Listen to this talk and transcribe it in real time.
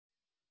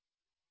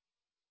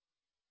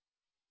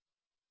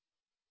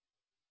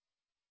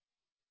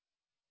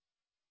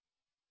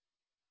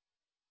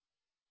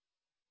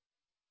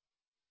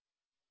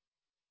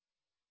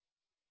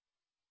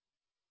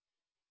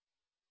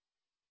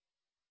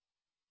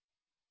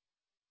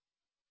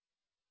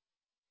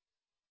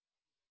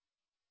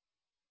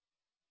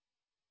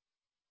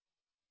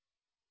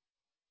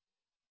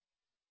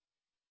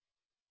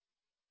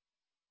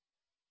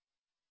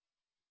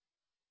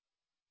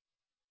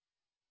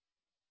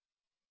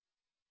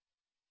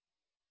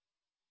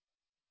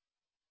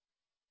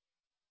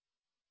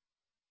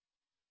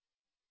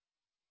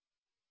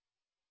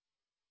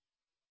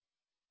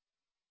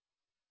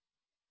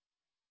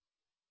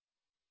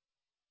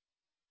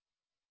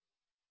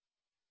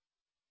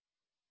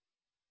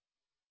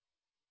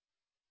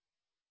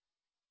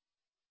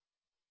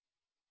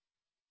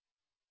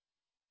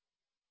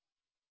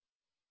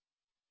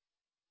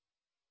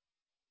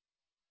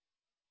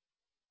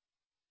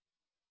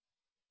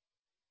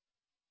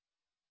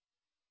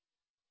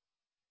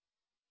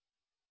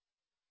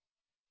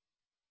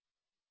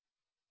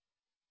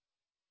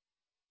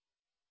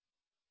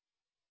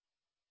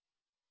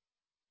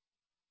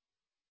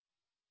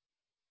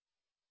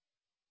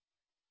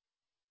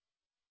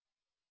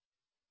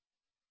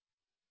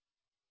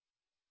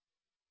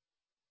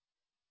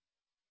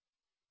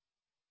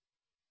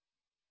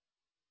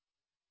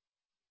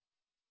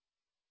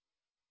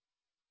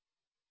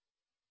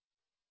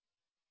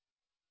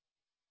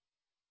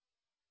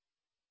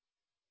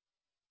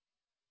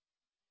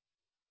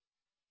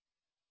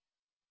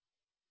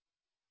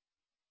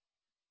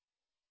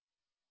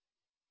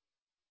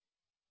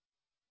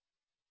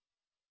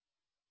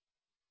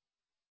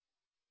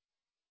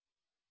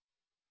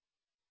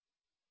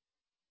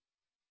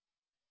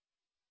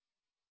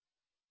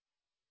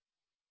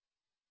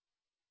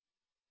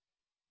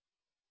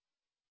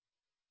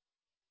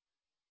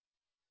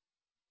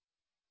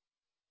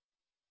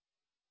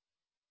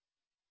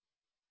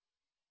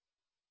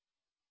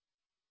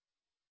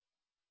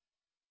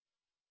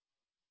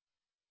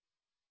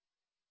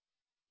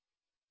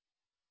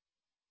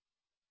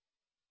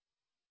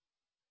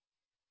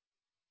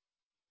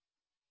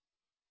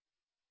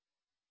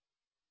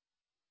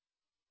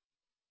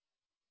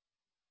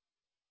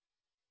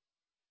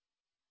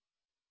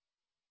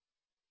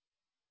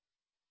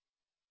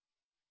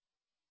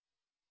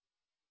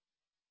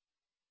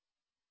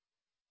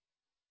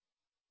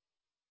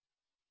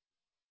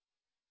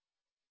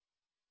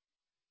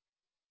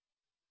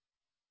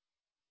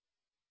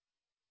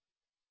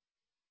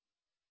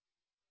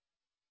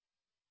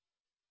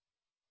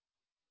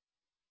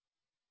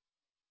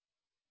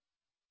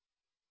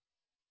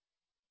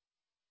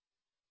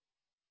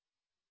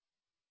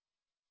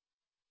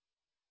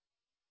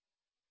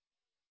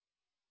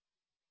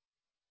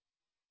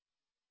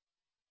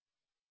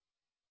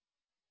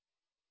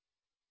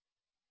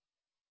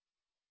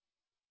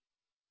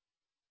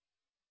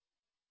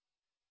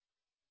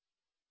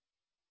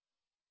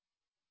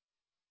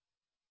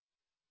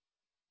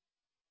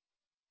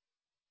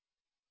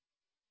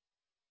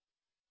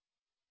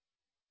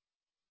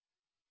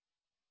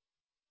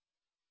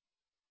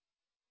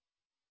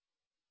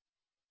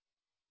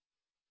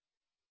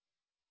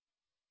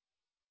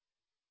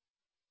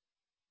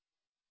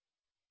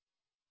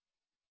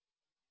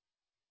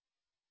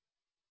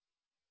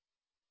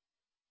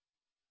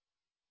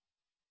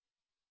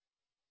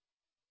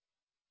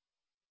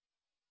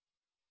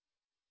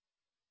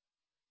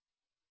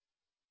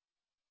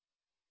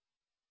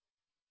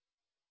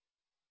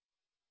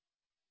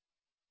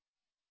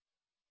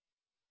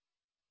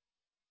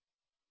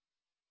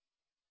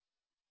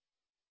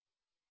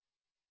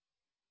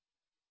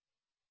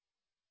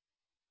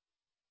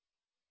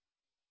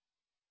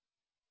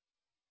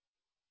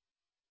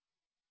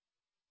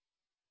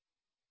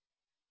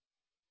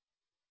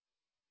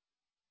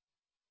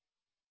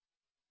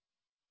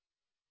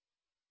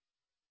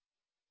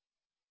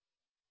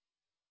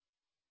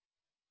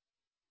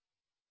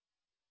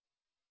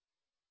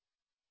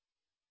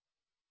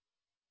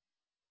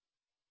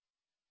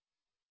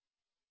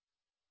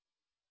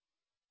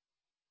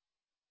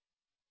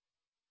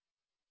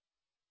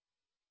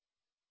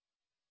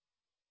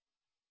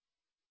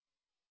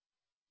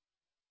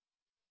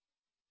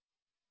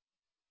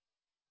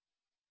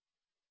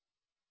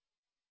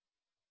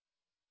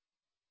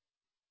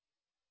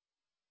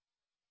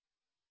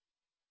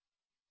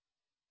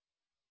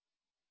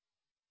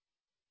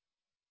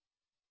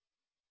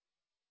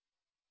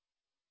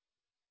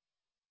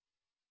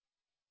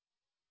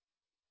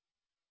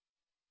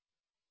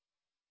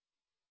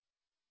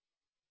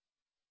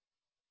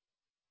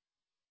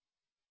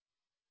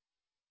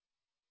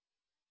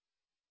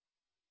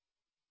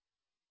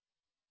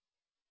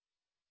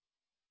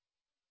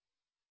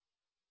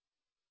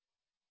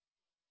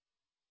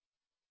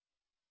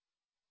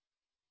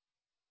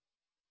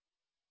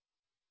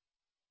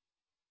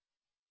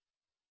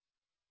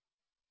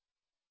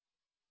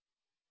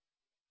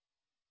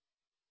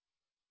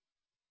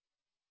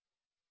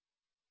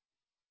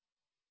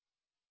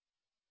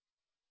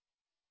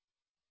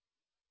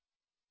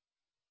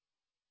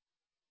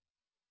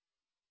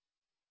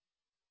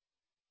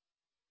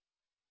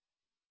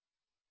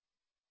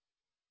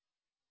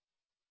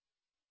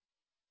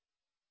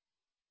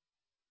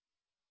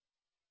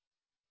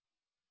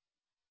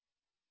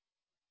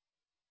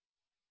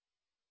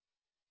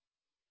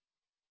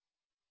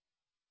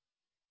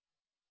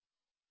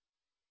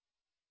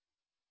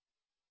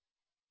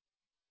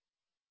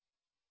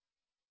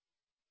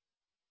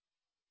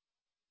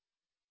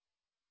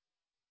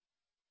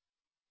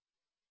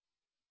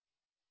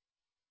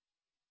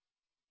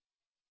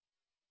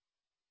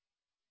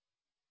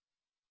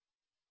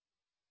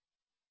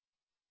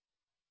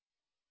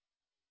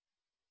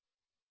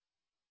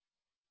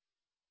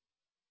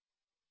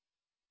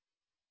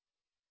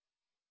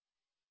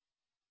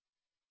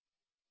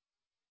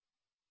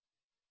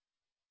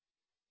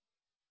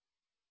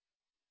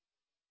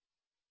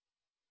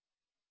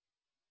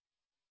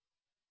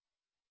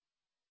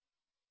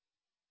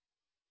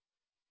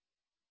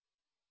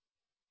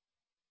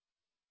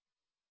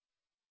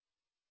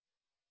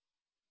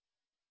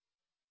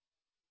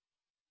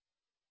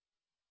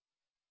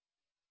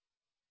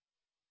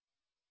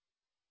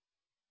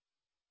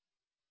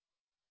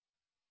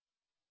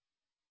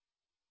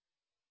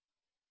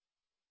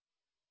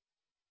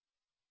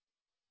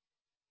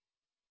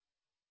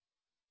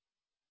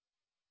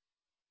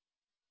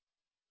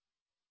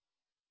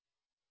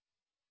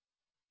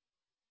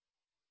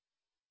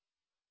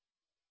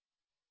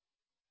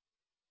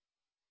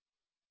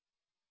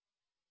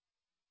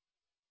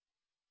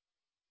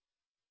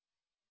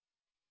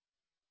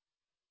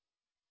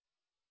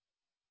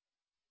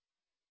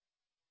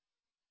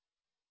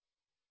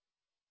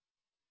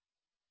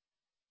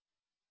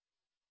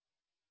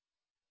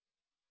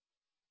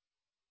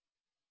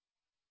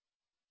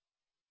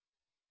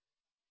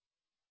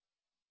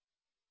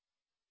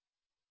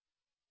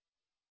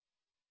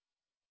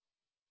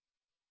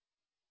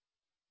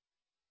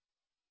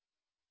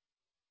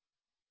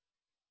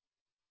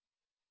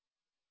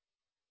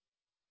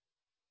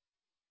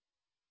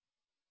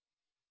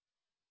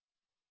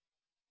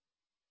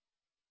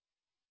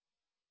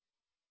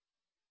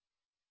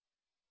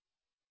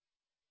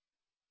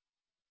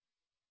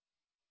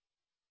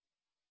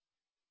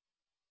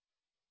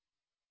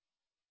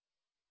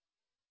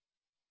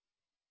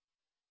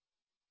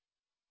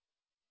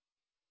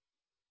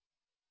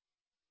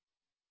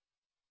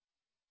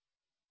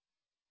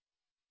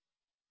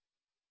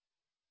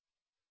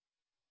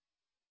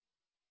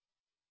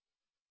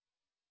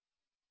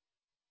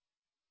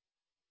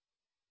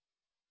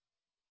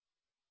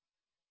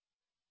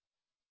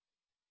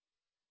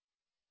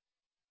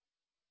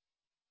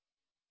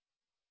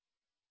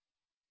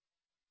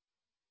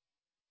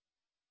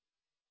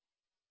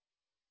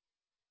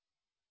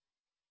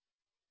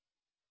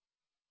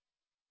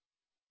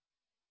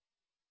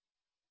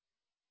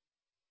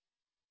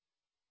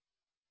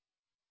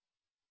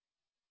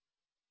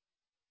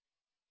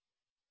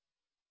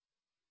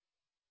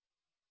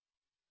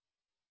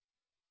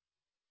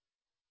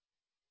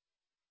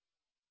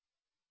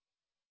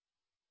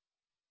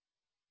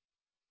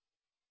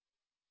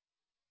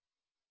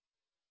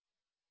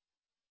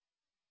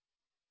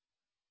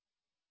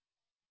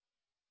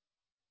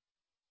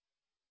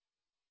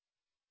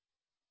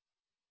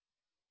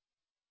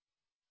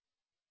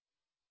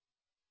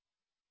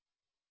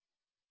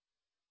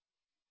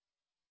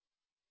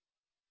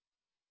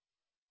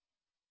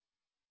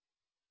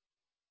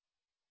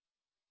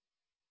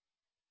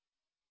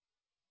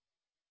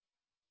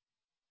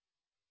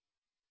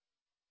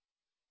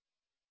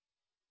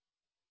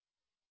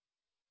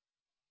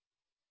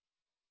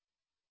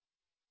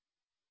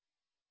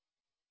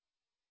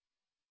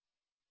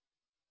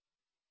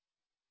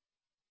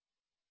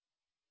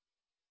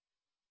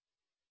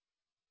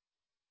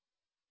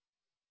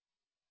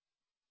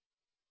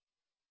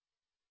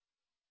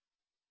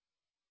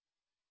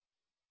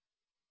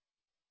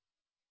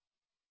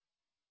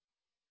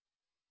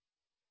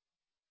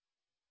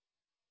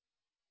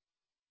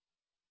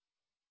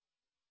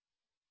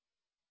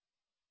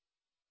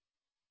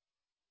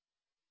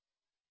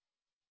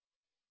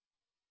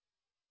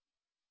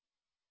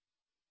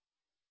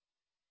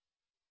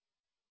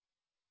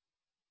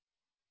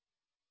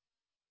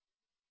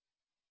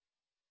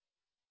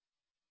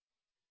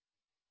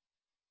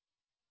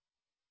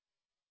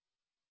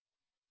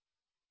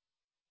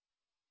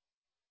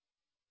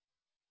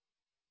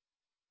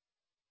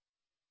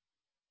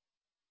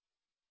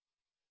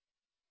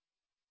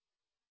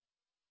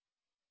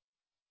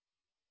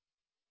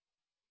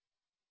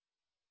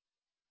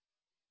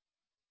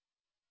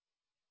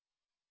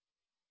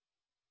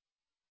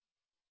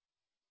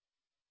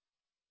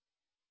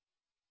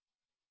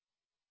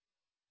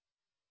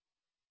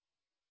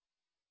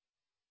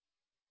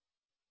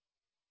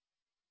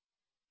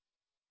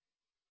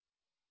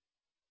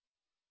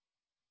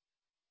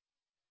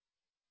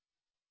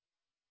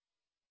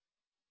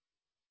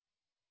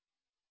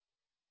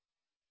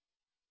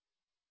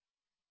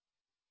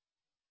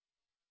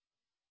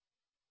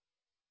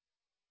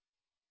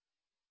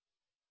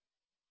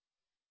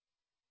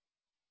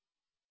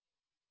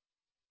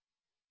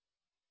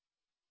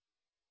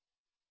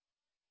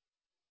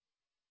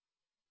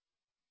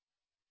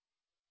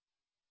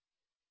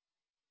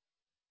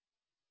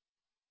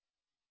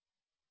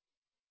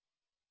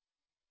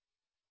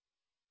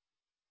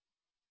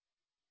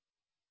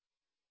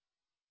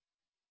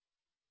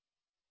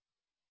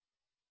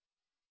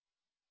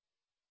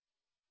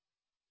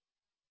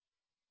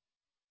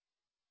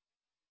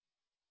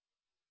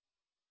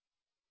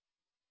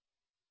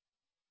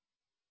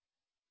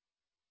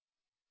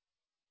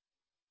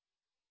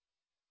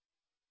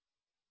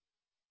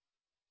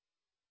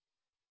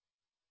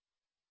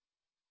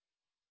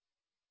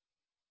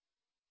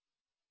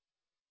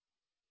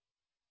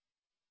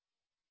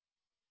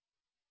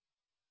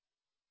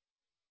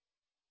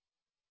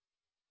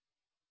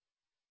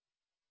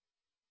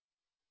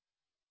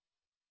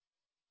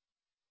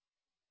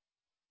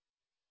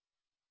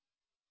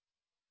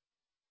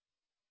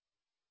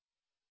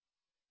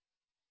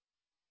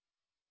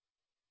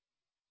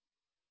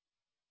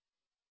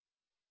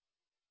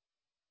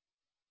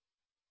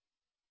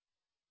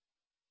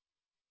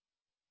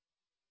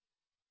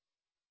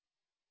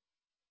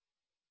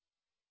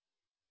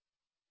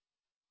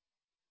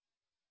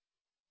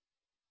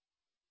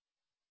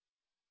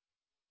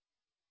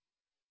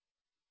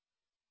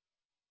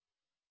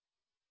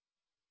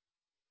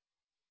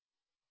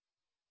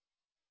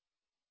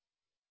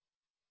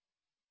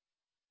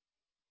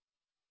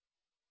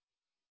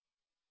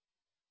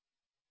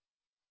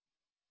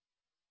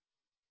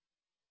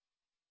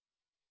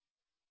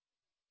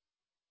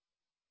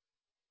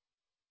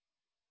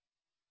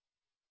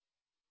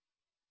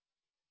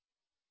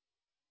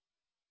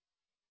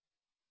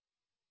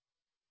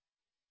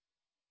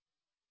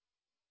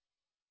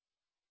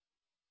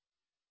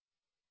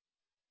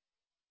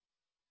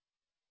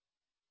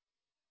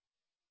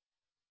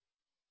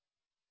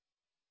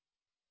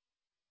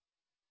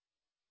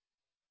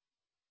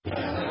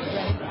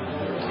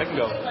I can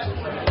go.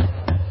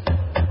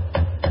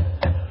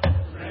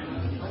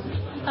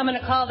 I'm going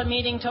to call the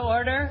meeting to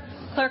order.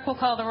 Clerk will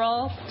call the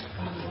roll.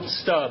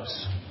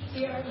 Stubbs.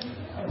 Here.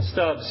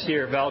 Stubbs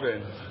here.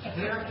 Veldren.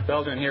 Here.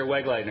 Veldren here.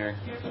 Wegleitner.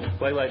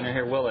 Wegleitner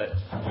here. Willett.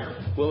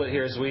 Willett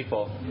here.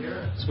 Zweifel.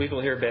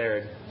 Zweifel here.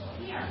 Baird.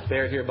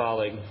 Baird here.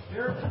 Bollig.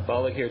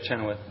 Bollig here.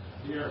 Chenoweth.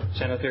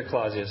 Chenoweth here.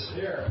 Clausius.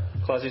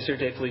 Clausius here.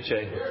 De Felice.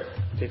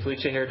 De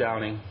Felice here.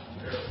 Downing.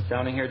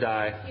 Downing here.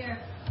 Dye.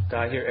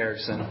 Dye here.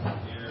 Erickson.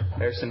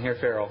 Erickson here.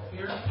 Farrell.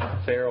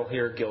 Farrell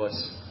here.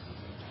 Gillis.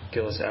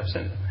 Gillis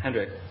absent.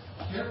 Hendrick.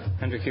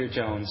 Hendrick here.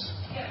 Jones.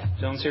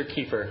 Jones here.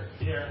 Kiefer.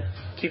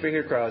 Kiefer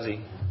here. Krause.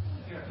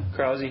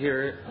 Krause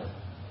here.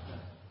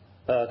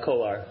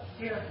 Kolar.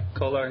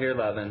 Kolar here.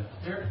 Levin.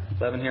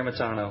 Levin here.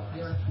 Matano.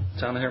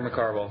 Matano here.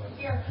 McCarville.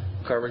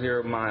 McCarville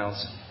here.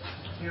 Miles.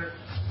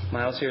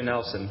 Miles here.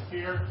 Nelson.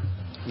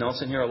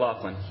 Nelson here.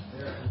 O'Loughlin.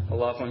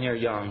 O'Loughlin here.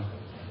 Young.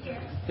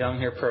 Young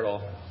here.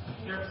 Pirtle.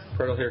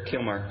 Pirtle here.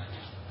 Kilmer.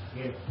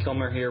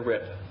 Kilmer here.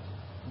 Rip.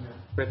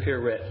 Rip here.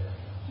 Ritt.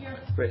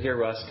 Ritt here.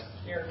 Rusk.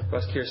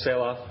 Rusk here.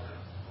 Saloff.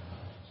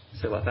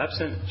 Saloff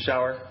absent.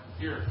 Shower.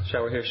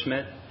 Shower here.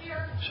 Schmidt.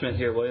 Schmidt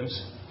here.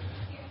 Williams.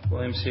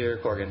 Williams here.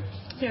 Corrigan.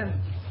 Here.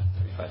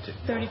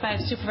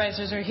 35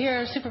 supervisors are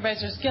here.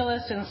 Supervisors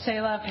Gillis and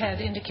Saloff had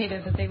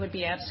indicated that they would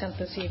be absent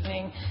this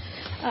evening.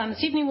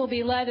 This evening will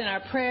be led in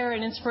our prayer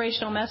and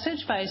inspirational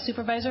message by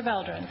Supervisor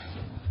Veldren.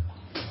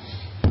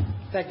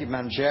 Thank you,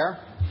 Madam Chair.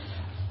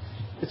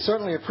 It's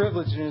certainly a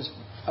privilege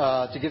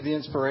to give the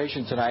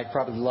inspiration tonight.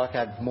 Probably luck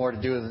had more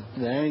to do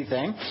than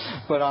anything.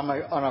 But on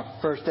our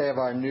first day of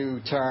our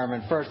new term,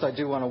 and first I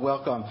do want to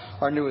welcome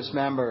our newest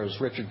members,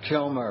 Richard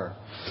Kilmer,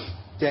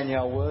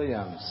 Danielle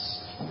Williams,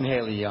 and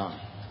Haley Young.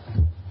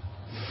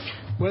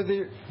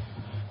 Whether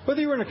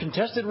you're in a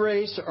contested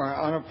race or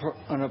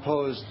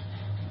unopposed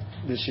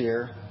this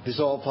year, this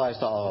all applies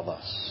to all of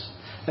us.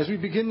 As we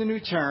begin the new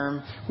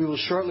term, we will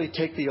shortly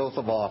take the oath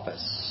of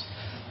office.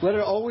 Let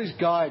it always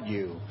guide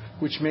you,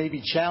 which may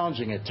be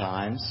challenging at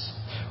times,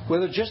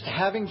 whether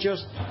having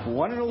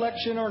won an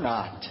election or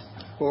not,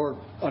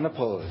 or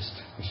unopposed.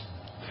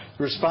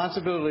 The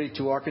responsibility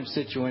to our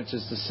constituents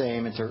is the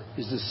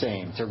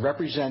same, to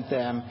represent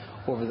them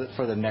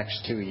for the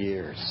next 2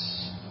 years.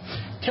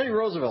 Teddy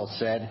Roosevelt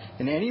said,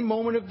 in any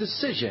moment of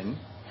decision,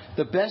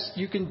 the best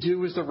you can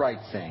do is the right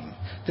thing.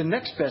 The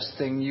next best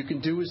thing you can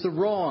do is the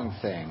wrong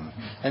thing.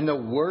 And the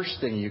worst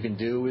thing you can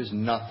do is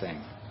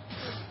nothing.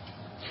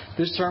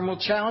 This term will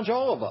challenge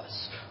all of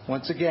us,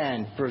 once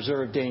again, to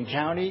preserve Dane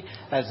County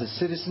as the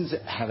citizens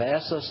have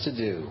asked us to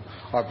do.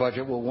 Our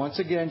budget will once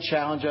again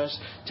challenge us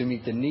to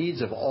meet the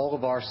needs of all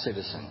of our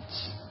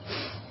citizens.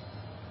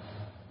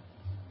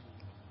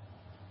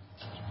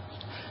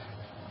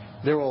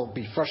 There will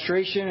be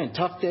frustration and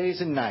tough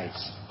days and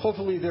nights.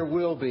 Hopefully there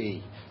will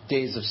be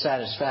days of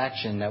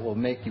satisfaction that will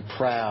make you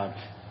proud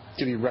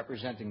to be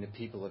representing the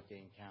people of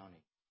Dane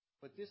County.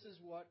 But this is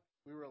what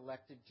we were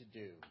elected to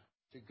do,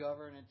 to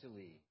govern and to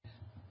lead.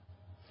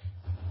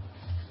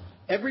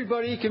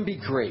 Everybody can be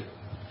great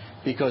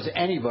because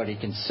anybody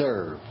can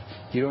serve.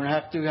 You don't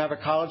have to have a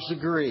college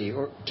degree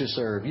to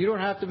serve. You don't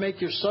have to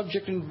make your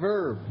subject and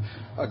verb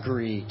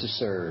agree to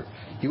serve.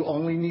 You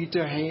only need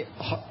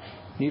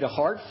a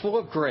heart full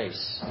of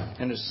grace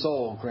and a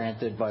soul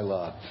granted by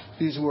love.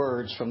 These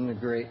words from the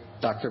great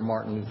Dr.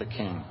 Martin Luther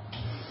King.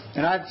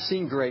 And I've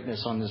seen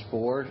greatness on this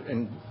board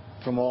and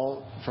from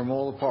all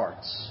the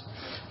parts.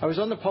 I was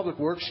on the Public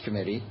Works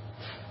Committee.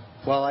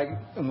 While I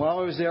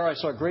was there, I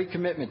saw great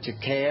commitment to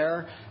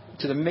care,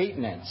 to the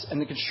maintenance and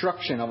the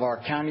construction of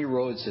our county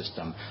road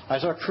system. I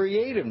saw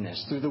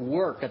creativeness through the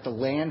work at the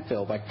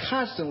landfill by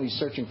constantly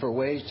searching for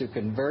ways to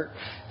convert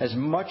as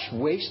much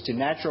waste to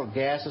natural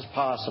gas as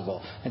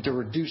possible and to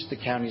reduce the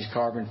county's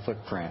carbon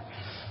footprint.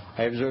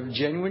 I observed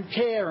genuine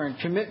care and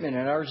commitment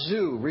in our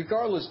zoo,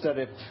 regardless that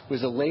it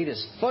was the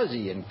latest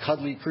fuzzy and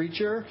cuddly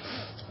creature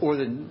or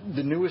the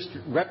newest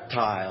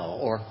reptile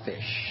or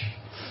fish.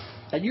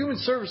 At Human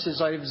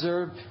Services, I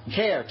observed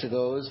care to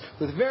those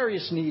with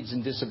various needs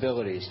and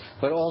disabilities,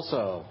 but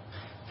also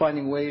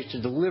finding ways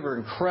to deliver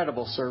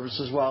incredible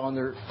services while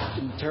under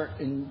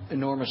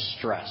enormous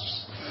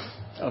stress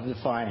of the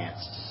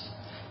finances.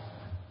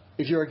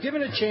 If you are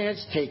given a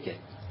chance, take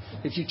it.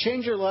 If you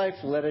change your life,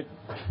 let it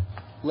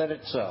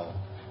so.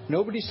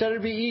 Nobody said it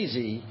would be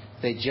easy.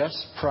 They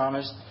just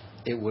promised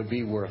it would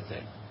be worth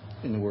it,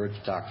 in the words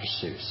of Dr.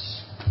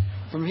 Seuss.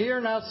 From here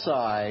and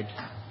outside,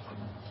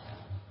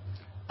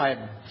 I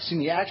have seen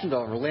the actions of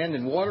our land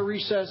and water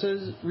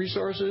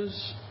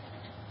resources,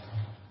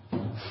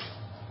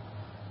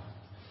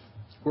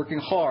 working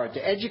hard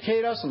to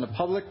educate us on the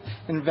public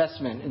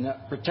investment in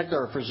protect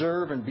our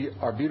preserve and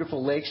our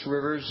beautiful lakes,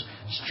 rivers,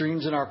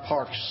 streams, and our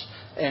parks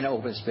and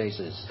open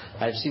spaces.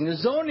 I've seen the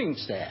zoning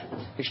staff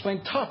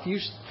explain tough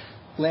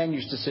land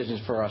use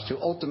decisions for us to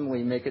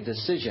ultimately make a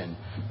decision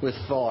with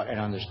thought and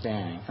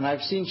understanding. And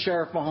I've seen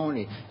Sheriff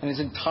Mahoney and his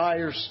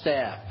entire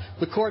staff,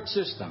 the court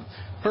system,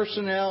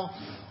 personnel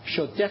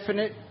show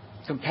definite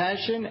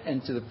compassion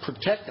and to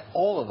protect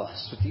all of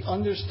us with the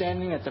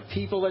understanding that the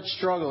people that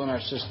struggle in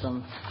our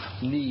system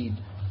need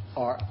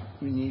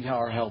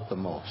our help the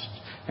most.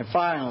 And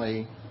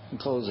finally, in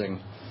closing,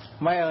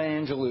 Maya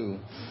Angelou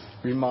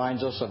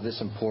reminds us of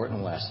this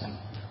important lesson.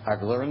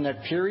 I've learned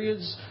that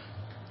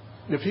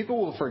the people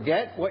will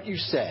forget what you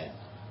said.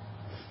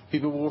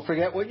 People will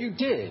forget what you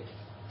did.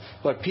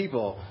 But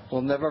people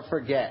will never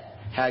forget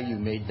how you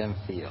made them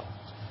feel.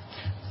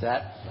 With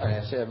that, I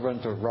ask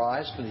everyone to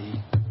rise for the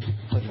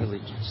Pledge of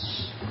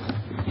Allegiance.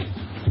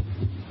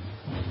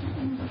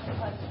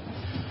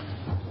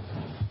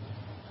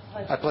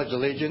 I pledge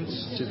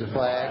allegiance to the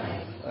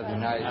flag of the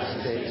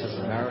United States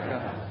of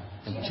America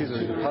and to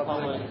the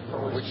republic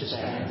for which it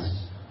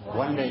stands,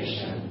 one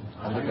nation,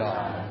 under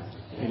God,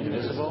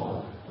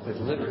 indivisible, with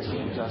liberty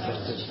and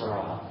justice for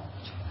all.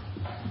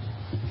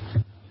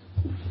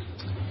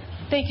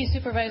 Thank you,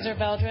 Supervisor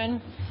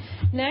Veldran.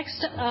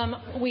 Next,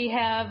 we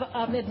have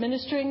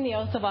administering the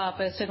oath of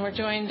office, and we're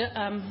joined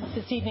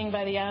this evening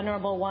by the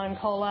Honorable Juan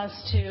Colas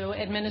to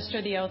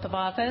administer the oath of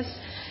office.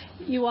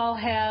 You all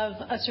have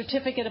a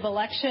certificate of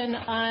election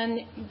on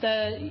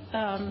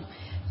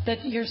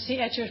at your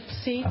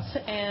seats,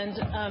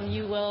 and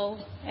you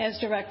will, as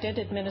directed,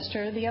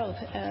 administer the oath.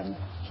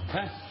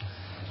 Okay.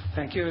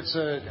 Thank you. It's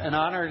an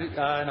honor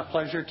and a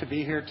pleasure to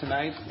be here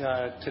tonight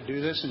to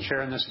do this and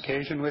share in this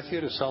occasion with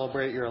you to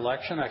celebrate your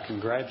election. I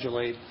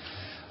congratulate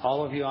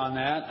all of you on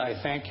that.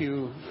 I thank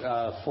you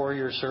for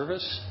your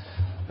service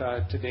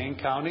to Dane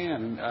County,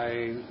 and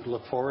I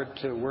look forward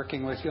to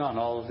working with you on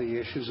all of the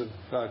issues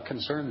of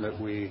concern that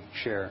we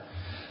share.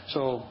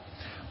 So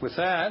with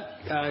that,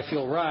 if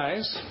you'll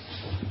rise,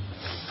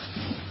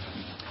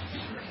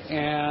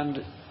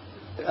 and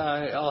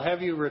I'll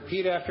have you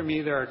repeat after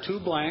me. There are two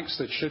blanks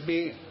that should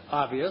be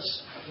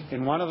obvious.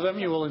 In one of them,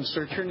 you will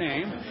insert your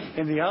name.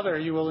 In the other,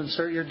 you will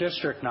insert your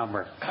district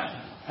number.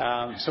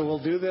 So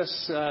we'll do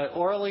this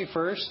orally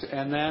first,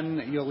 and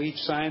then you'll each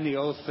sign the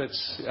oath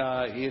that's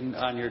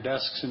on your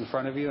desks in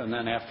front of you, and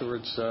then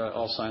afterwards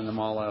I'll sign them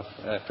all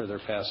after they're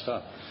passed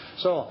up.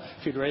 So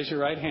if you'd raise your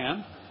right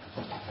hand.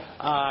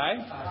 I,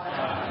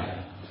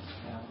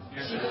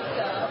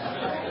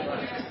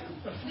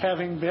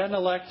 having been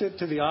elected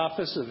to the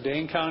office of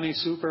Dane County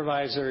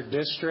Supervisor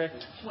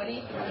District 20,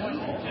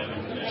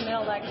 and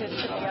elected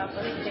to the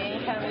office of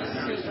Dane County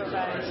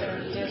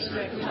Supervisor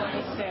District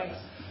 26,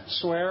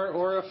 swear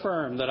or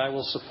affirm that I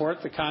will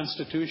support the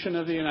Constitution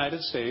of the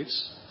United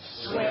States.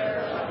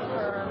 Swear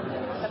or affirm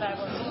that I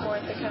will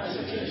support the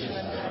Constitution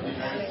of the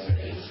United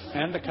States.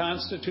 And the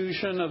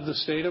Constitution of the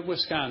State of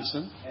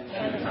Wisconsin.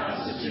 And the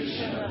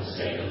Constitution of the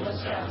State of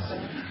Wisconsin.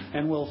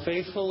 And will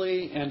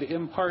faithfully and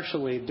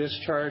impartially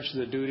discharge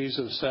the duties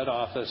of said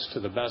office to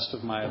the best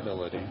of my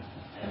ability.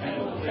 And I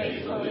will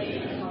faithfully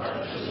and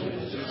impartially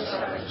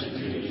discharge the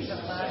duties of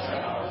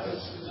my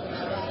office to the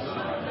best of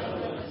my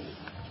ability.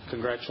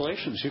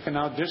 Congratulations. You can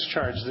now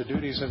discharge the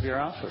duties of your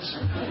office.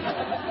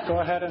 Go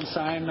ahead and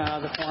sign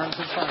the forms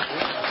in front of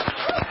you.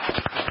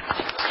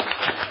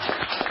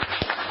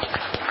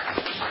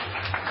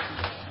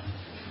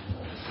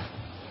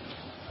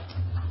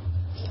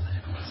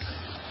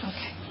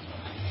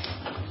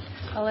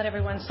 I'll let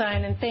everyone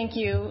sign, and thank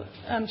you,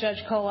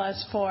 Judge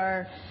Colas,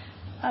 for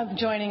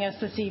joining us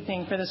this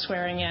evening for the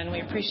swearing in.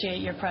 We appreciate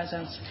your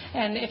presence.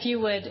 And if you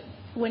would,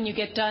 when you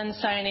get done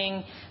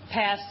signing,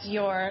 pass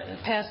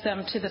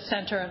them to the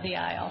center of the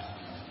aisle.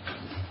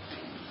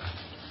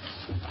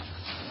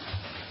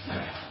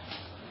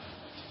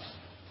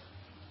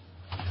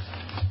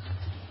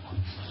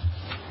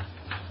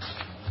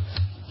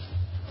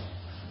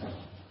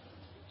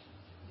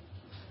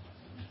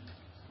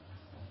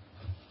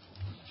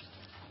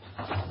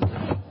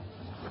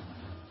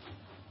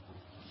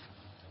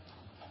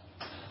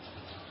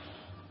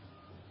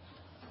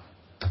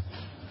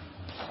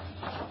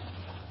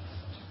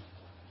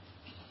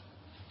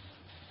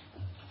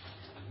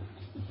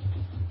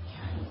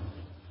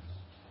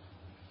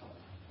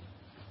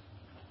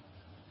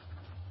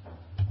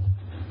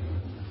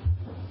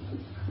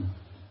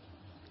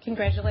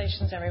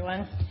 Congratulations,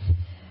 everyone.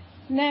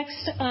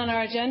 Next on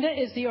our agenda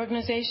is the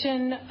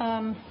organization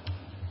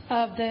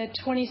of the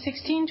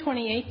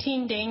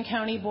 2016-2018 Dane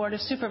County Board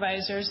of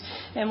Supervisors,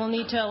 and we'll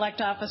need to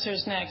elect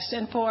officers next.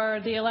 And for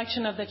the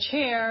election of the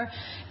chair,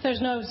 if there's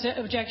no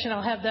objection,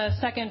 I'll have the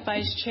second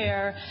vice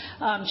chair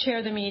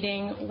chair the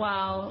meeting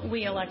while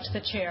we elect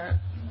the chair.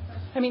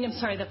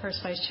 The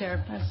first vice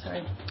chair. I'm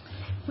sorry.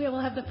 We will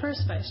have the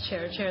first vice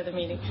chair chair the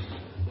meeting.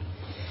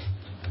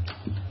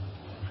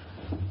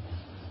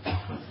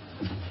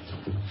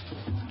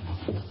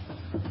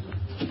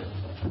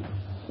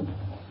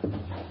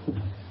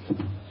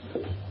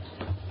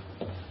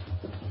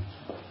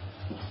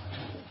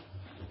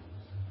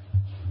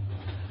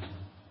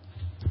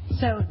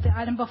 So the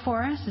item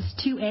before us is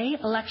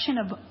 2A, election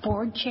of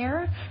board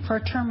chair for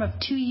a term of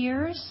 2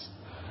 years.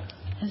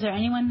 Is there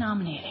anyone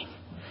nominating?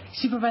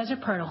 Supervisor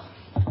Pirtle.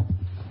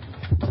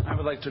 I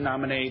would like to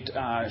nominate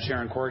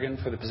Sharon Corrigan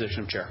for the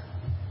position of chair.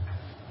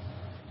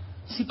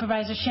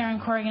 Supervisor Sharon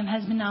Corrigan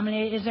has been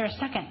nominated. Is there a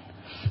second?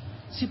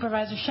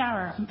 Supervisor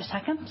Shower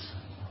seconds.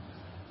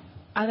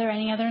 Are there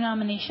any other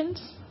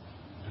nominations?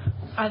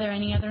 Are there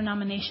any other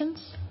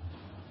nominations?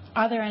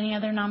 Are there any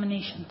other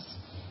nominations?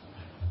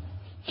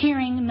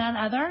 Hearing none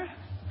other,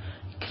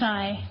 can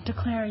I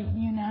declare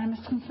unanimous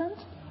consent?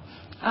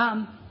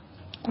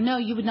 No,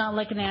 you would not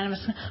like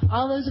unanimous.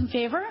 All those in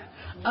favor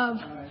of,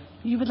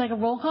 you would like a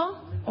roll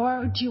call?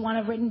 Or do you want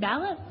a written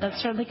ballot? That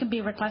certainly can be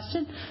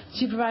requested.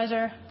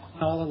 Supervisor?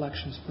 All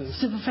elections, please.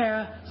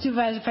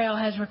 Supervisor Farrell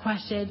has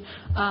requested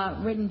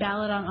written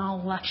ballot on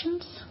all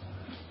elections.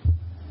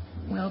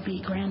 Will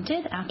be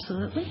granted,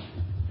 absolutely.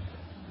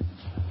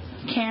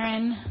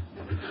 Karen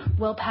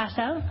will pass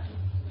out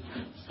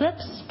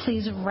slips.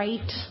 Please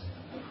write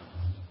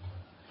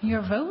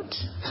your vote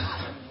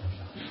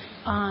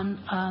on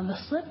the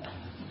slip.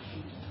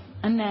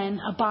 And then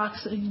a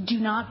box, do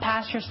not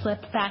pass your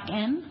slip back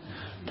in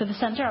to the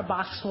center. A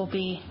box will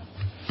be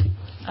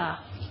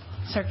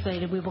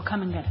circulated. We will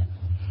come and get it.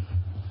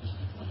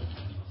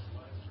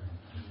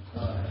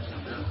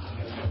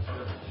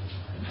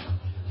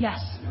 Yes.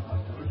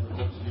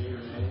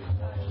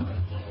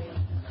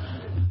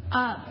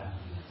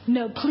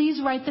 No,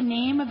 please write the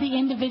name of the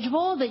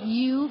individual that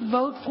you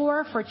vote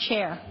for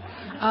chair.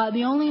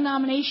 The only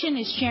nomination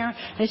is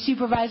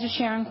Supervisor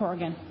Sharon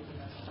Corrigan.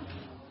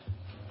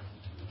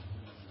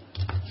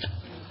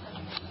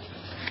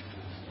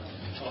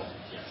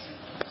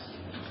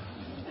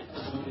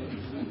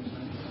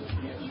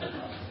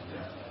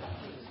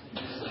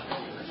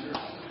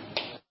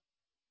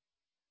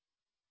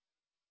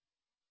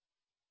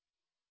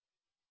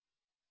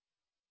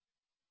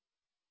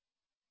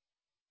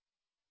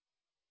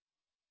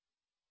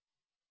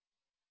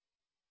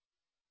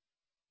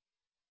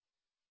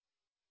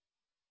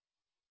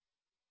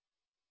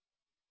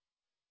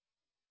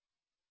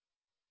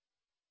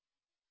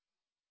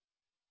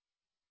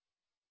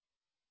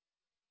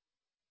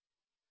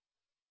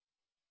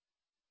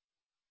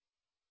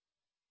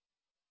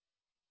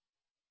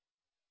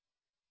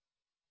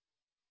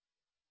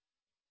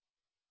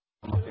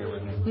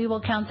 We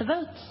will count the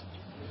votes.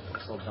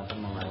 Still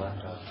jumping on my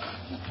laptop.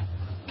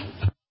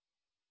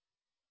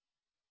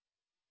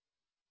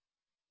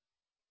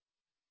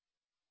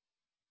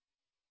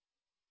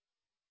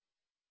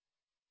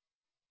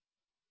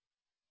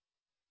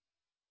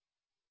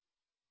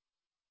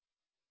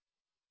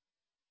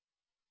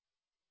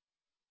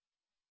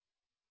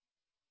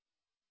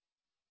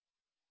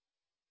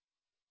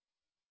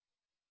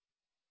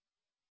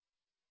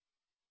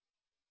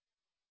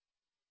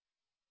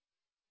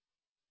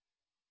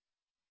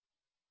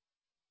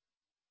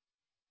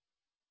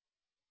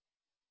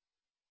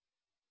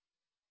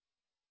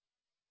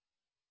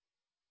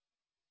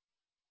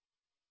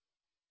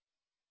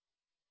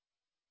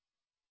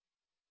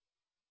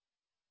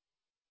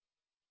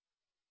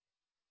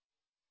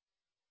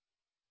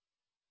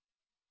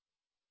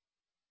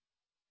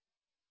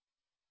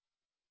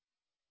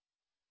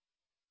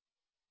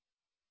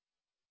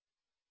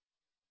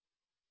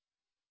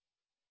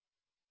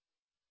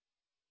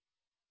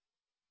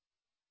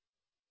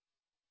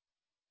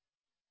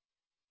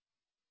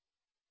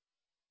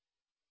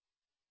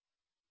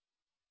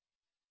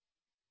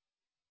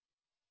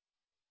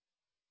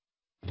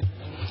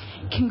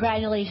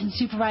 Congratulations,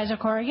 Supervisor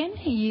Corrigan.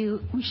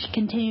 You should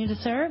continue to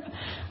serve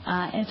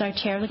as our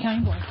chair of the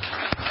county board.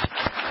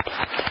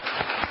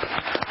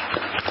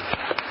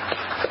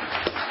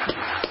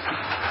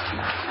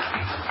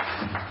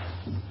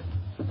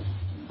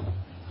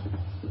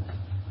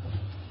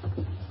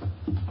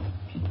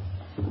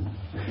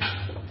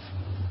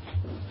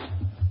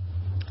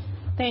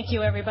 Thank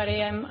you,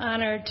 everybody. I'm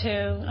honored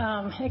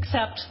to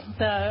accept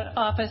the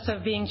office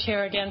of being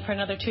chair again for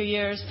another 2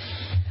 years.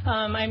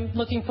 I'm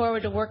looking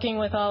forward to working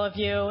with all of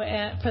you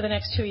for the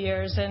next 2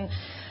 years. And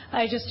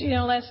I just,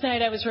 last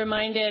night I was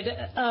reminded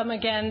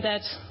again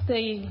that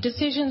the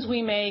decisions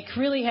we make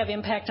really have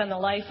impact on the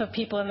life of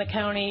people in the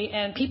county,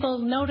 and people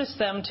notice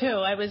them too.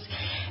 I was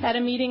at a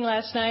meeting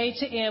last night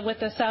with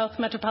the South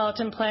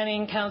Metropolitan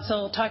Planning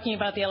Council talking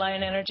about the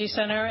Alliant Energy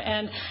Center,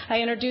 and I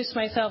introduced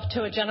myself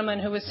to a gentleman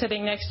who was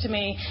sitting next to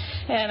me,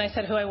 and I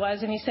said who I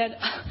was, and he said,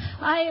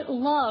 I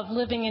love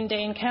living in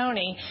Dane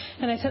County.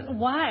 And I said,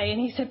 why? And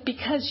he said,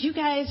 because you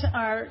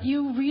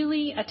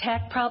really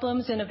attack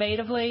problems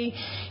innovatively.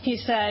 He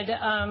said,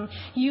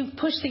 you've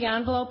pushed the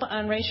envelope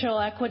on racial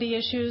equity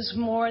issues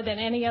more than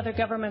any other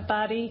government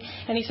body.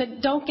 And he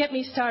said, don't get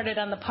me started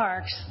on the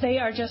parks. They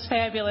are just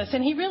fabulous.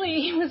 And he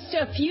was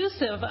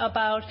effusive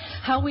about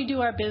how we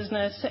do our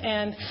business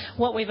and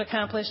what we've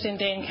accomplished in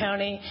Dane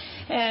County.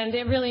 And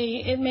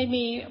it made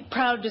me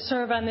proud to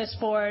serve on this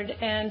board.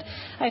 And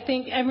I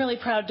think I'm really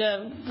proud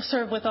to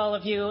serve with all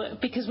of you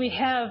because we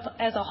have,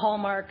 as a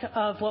hallmark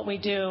of what we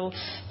do,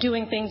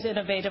 doing things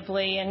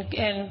innovatively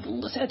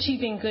and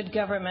achieving good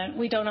government.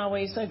 We don't don't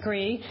always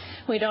agree.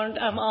 We don't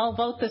all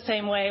vote the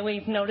same way.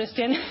 We've noticed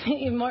in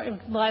the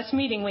last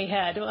meeting we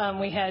had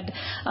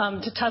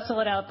to tussle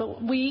it out.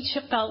 But we each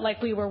felt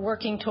like we were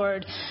working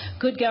toward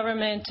good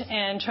government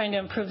and trying to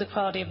improve the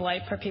quality of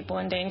life for people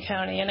in Dane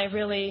County. And I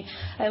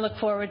look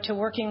forward to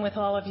working with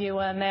all of you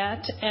on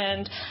that.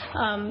 And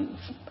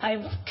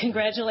I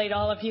congratulate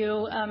all of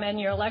you and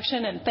your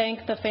election, and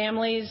thank the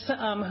families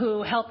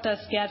who helped us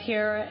get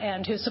here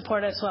and who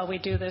support us while we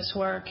do this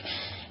work.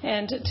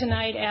 And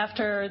tonight,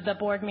 after the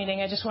board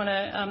meeting, I just want to,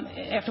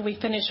 after we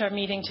finish our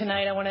meeting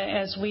tonight, I want to,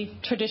 as we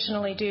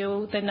traditionally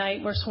do the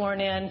night we're sworn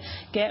in,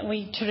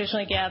 we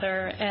traditionally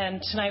gather, and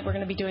tonight we're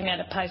going to be doing that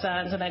at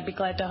Paisans, and I'd be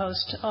glad to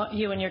host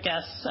you and your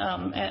guests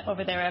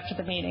over there after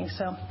the meeting.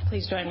 So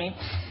please join me.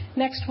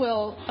 Next,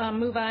 we'll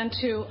move on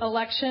to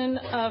election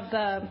of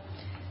the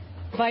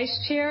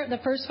vice chair, the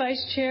first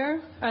vice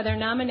chair. Are there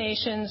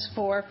nominations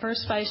for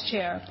first vice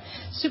chair?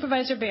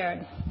 Supervisor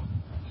Baird.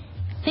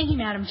 Thank you,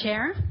 Madam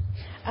Chair.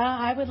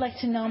 I would like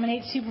to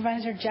nominate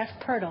Supervisor Jeff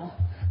Pirtle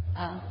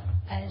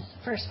as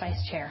first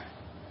vice chair.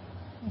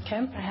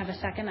 Okay. I have a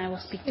second. I will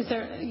speak.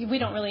 We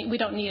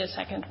don't need a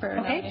second for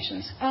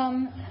nominations.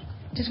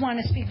 Just want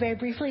to speak very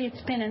briefly.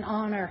 It's been an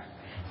honor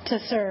to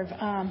serve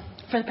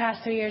for the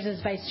past 3 years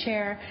as vice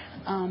chair,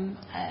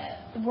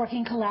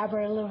 working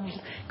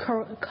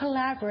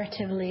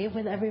collaboratively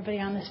with everybody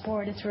on this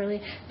board. It's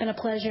really been a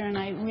pleasure, and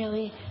I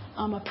really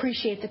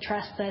appreciate the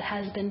trust that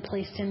has been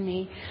placed in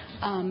me.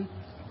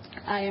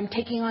 I am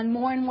taking on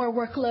more and more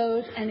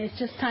workload, and it's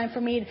just time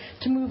for me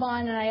to move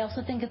on. And I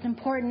also think it's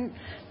important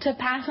to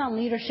pass on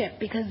leadership,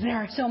 because there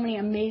are so many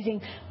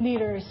amazing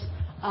leaders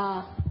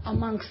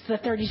amongst the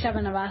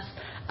 37 of us.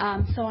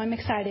 So I'm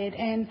excited.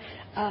 And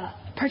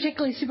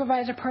particularly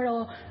Supervisor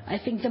Pirtle, I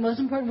think the most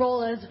important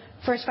role as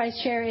first vice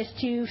chair is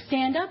to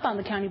stand up on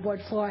the county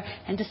board floor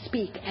and to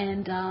speak.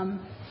 And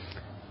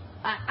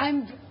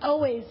I'm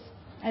always,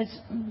 as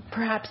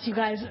perhaps you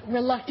guys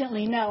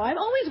reluctantly know, I'm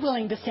always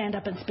willing to stand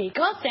up and speak.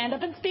 I'll stand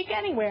up and speak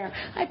anywhere.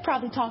 I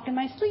probably talk in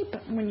my sleep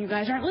when you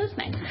guys aren't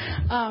listening.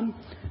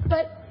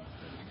 But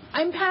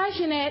I'm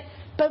passionate.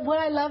 But what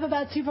I love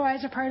about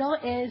Supervisor Pirtle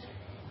is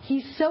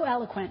he's so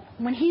eloquent.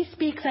 When he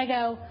speaks, I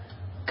go,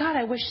 God,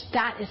 I wish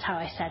that is how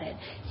I said it.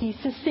 He's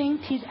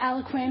succinct, he's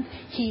eloquent,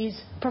 he's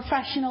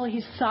professional,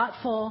 he's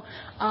thoughtful,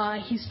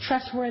 he's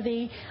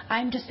trustworthy.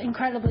 I'm just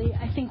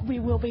I think we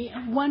will be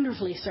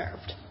wonderfully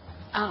served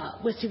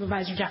with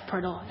Supervisor Jeff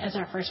Pirtle as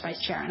our first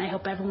vice chair, and I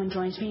hope everyone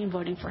joins me in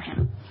voting for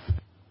him.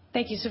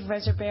 Thank you,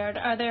 Supervisor Baird.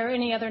 Are there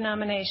any other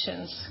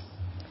nominations?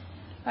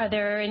 Are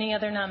there any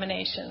other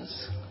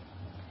nominations?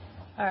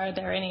 Are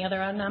there any other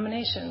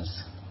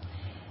nominations?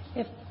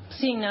 If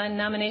seeing none,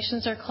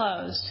 nominations are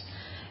closed,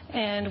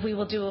 and we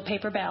will do a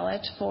paper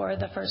ballot for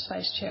the first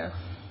vice chair.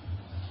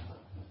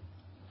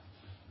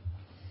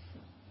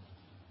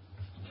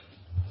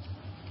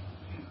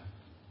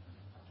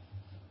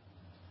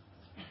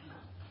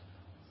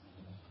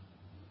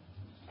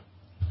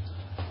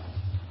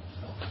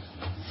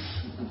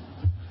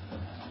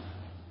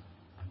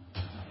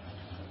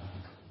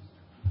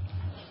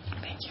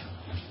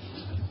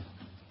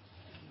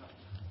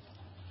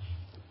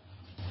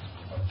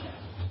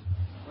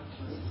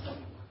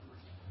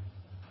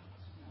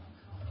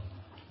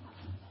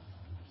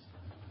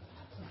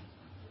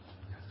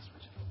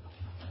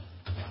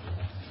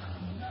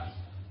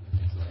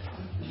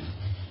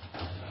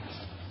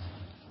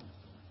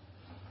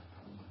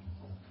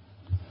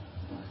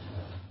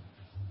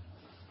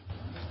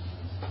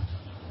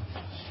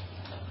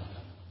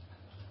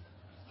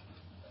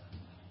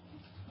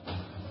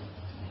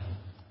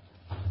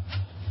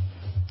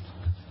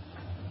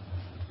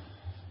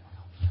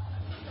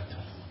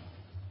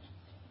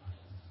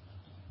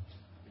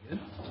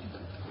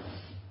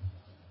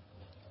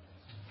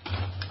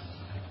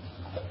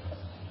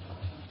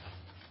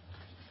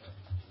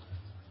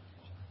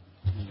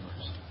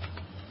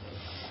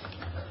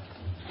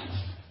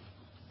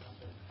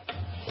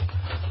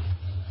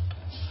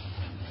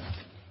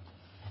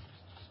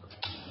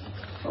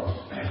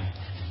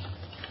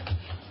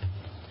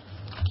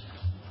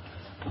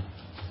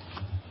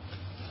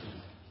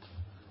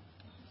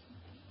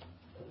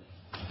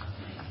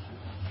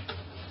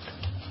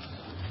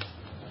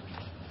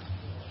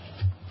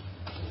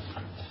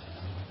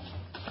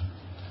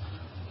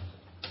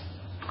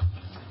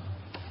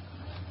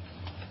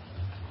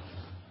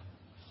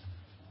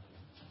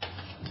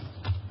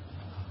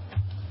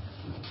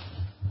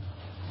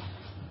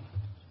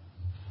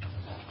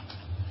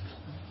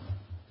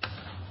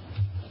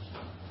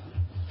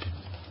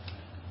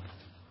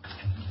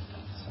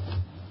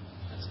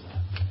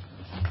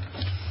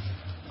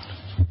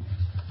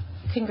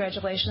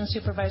 Congratulations,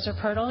 Supervisor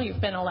Pirtle.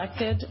 You've been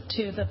elected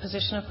to the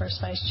position of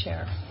first vice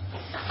chair.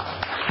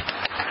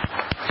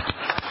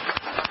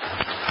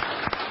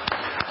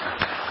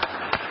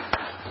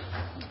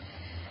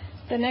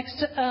 The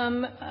next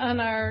on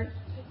our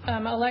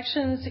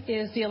elections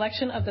is the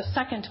election of the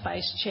second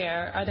vice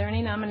chair. Are there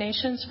any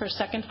nominations for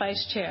second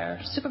vice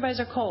chair?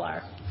 Supervisor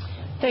Kolar.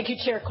 Thank you,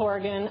 Chair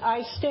Corrigan.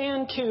 I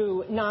stand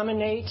to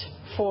nominate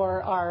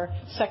for our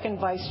second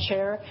vice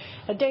chair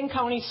a Dane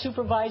County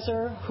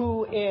supervisor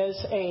who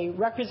is a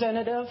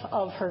representative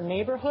of her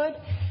neighborhood,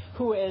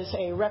 who is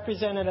a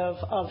representative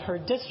of her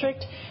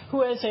district,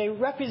 who is a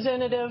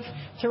representative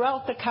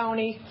throughout the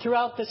county,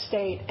 throughout the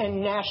state,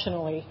 and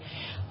nationally.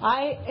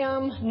 I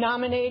am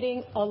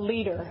nominating a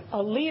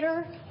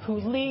leader who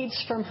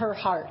leads from her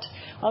heart,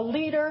 a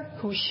leader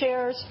who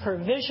shares her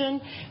vision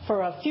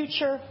for a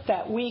future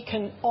that we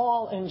can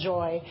all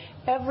enjoy.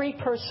 Every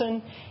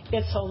person,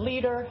 it's a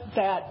leader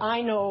that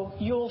I know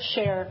you'll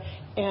share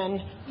in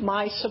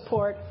my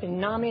support in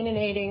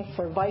nominating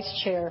for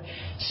Vice Chair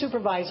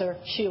Supervisor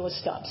Sheila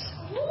Stubbs.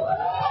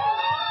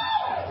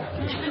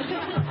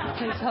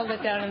 Please hold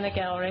it down in the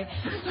gallery.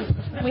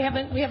 We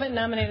haven't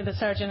nominated the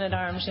Sergeant at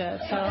Arms yet,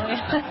 so.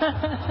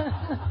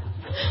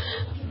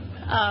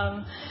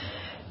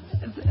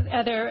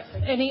 Are there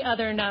any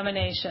other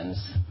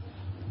nominations?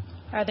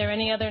 Are there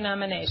any other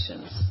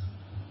nominations?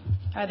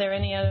 Are there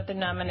any other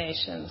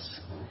nominations?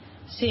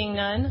 Seeing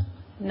none,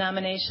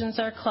 nominations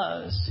are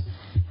closed.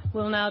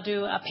 We'll now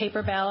do a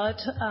paper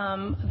ballot.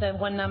 The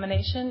one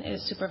nomination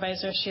is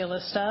Supervisor Sheila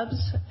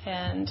Stubbs,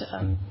 and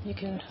you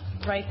can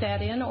write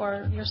that in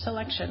or your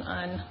selection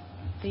on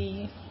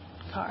the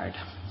card.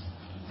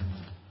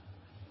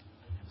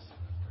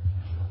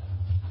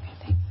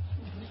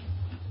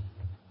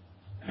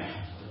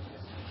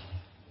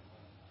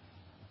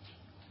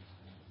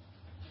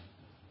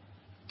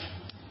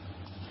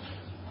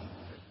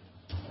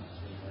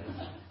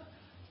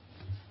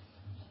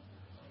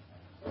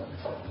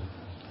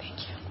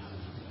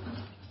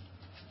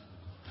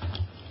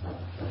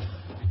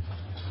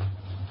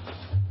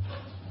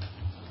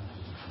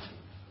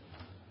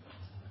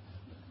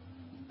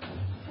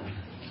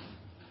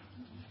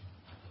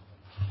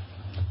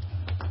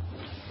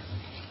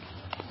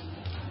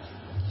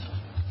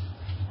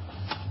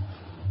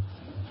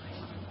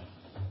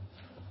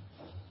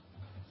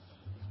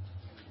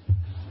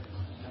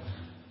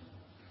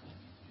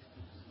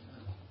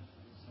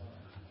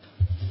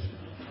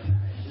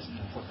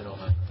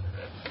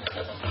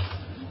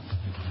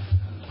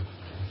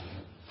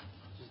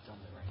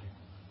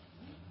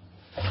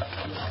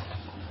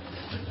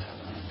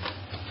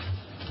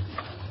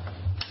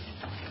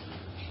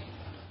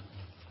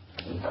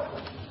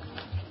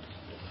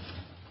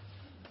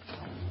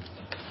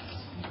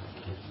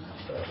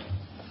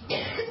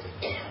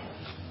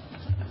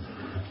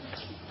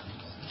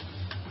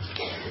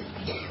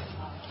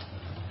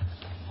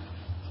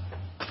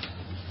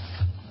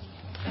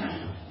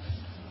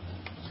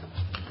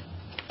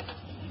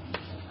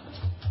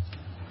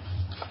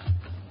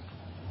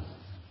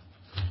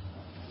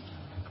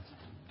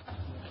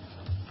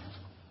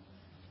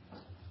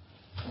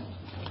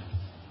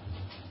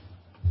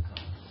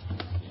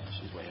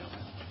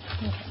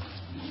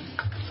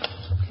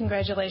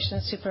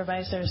 Congratulations,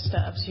 Supervisor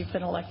Stubbs. You've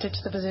been elected to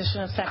the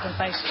position of second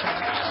vice chair.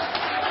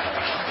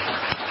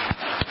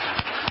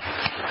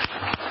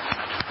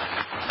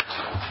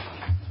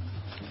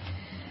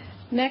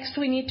 Next,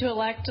 we need to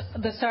elect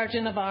the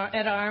Sergeant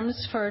at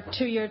Arms for a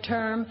 2-year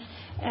term,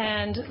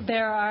 and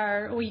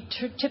we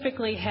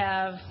typically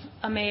have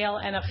a male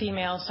and a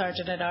female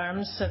Sergeant at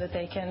Arms so that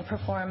they can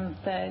perform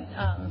the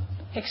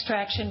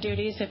extraction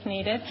duties if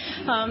needed.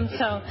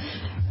 So,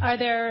 are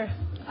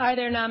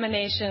there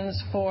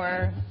nominations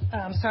for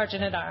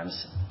Sergeant at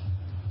Arms?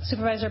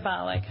 Supervisor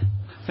Bollig.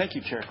 Thank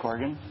you, Chair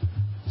Corrigan.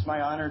 It's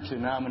my honor to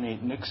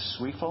nominate Nick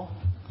Sweefel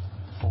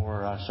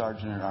for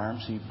Sergeant at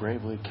Arms. He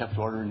bravely kept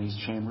order in these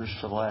chambers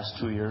for the last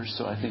 2 years,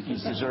 so I think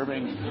he's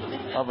deserving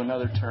of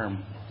another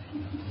term.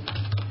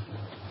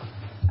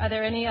 Are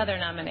there any other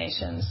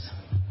nominations?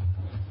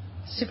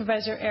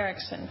 Supervisor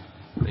Erickson.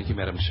 Thank you,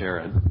 Madam Chair.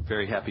 I'm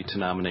very happy to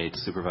nominate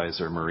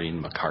Supervisor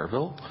Maureen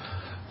McCarville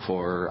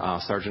for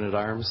Sergeant at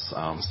Arms.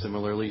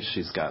 Similarly,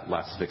 she's got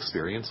lots of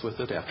experience with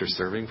it after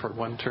serving for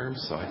 1 term,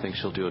 so I think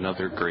she'll do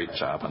another great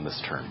job on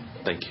this term.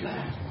 Thank you.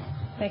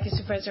 Thank you,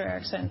 Supervisor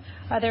Erickson.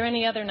 Are there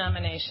any other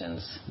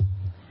nominations?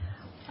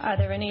 Are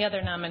there any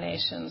other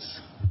nominations?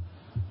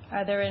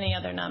 Are there any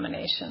other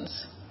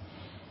nominations?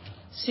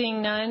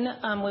 Seeing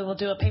none, we will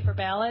do a paper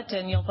ballot,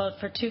 and you'll vote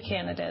for 2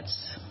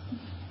 candidates.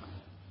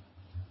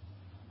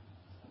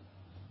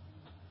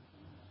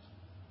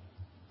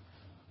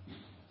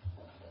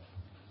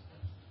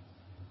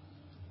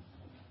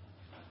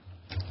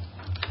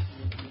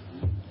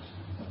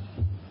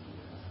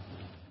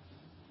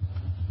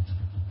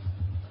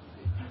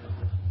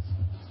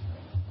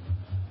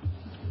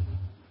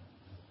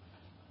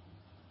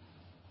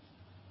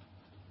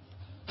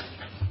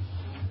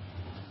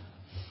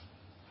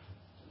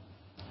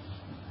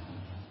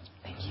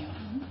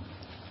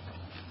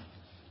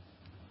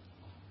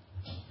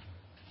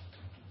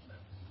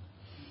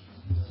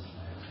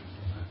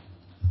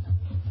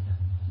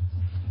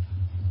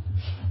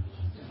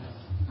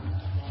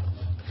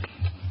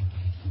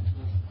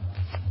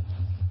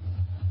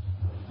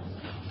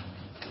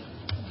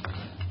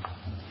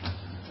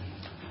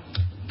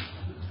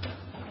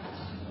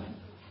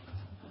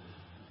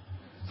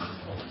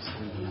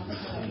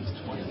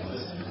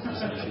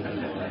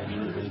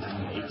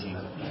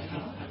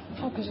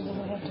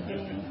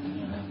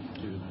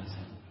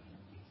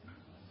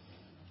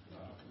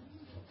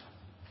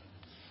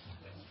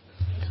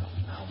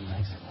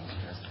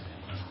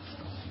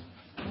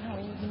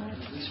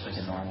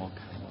 normal.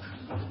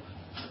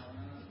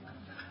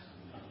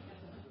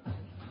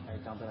 Hey,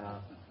 dump it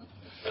out.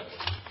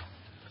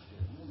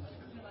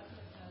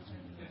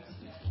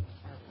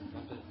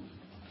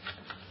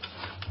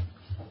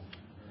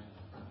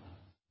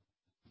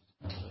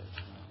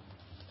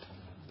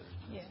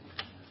 Yeah.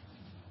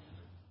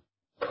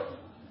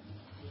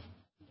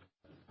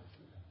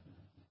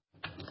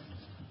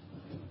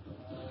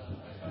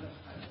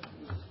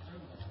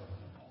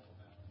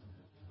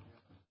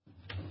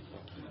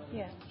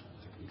 Yeah.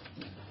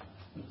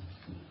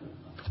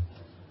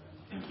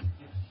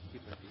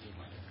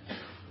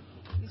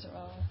 These are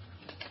all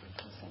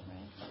the same,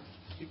 right?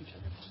 You can check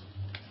it.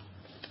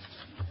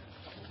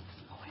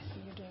 Oh, I see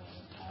you're doing it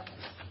in piles.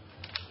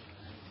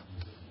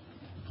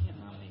 Can't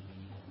nominate me.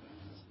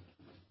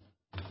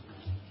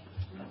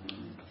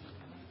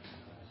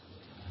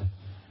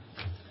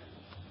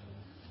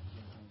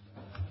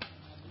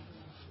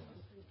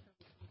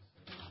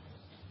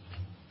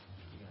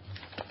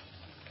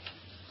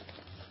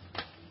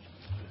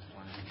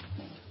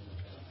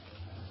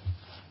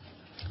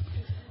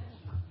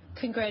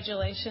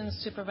 Congratulations,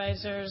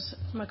 Supervisors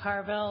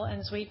McCarville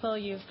and Zweifel.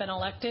 You've been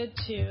elected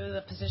to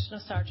the position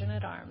of Sergeant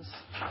at Arms.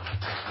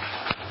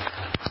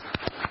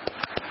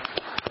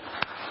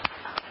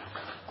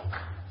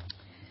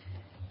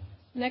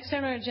 Next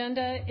on our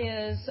agenda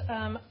is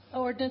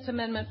Ordinance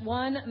Amendment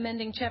 1,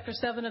 amending Chapter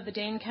 7 of the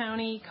Dane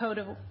County Code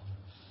of...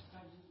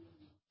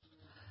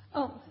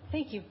 Oh,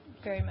 thank you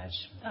very much.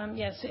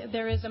 Yes,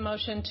 there is a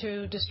motion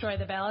to destroy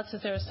the ballots.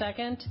 Is there a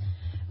second?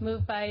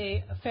 Moved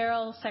by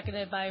Farrell,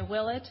 seconded by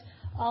Willett.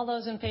 All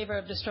those in favor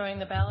of destroying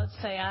the ballots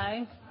say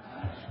aye.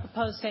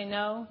 Opposed say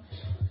no.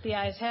 The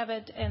ayes have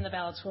it, and the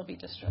ballots will be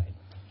destroyed.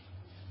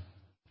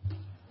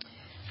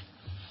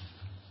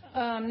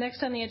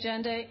 Next on the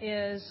agenda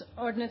is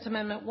Ordinance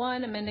Amendment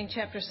 1, amending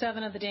Chapter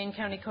 7 of the Dane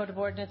County Code of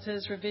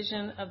Ordinances,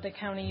 revision of the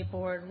County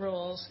Board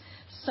Rules.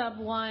 Sub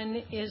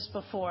 1 is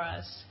before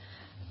us.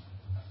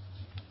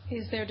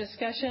 Is there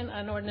discussion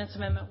on Ordinance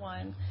Amendment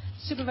 1?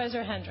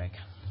 Supervisor Hendrick.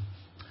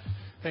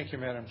 Thank you,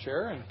 Madam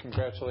Chair, and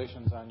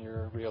congratulations on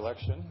your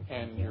reelection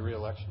and your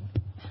reelection.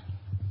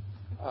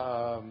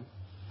 I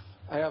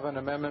have an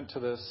amendment to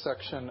this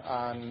section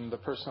on the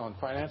Personnel and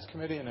Finance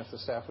Committee, and if the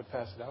staff would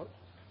pass it out.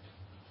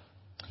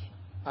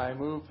 I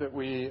move that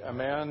we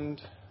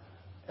amend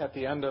at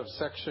the end of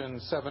section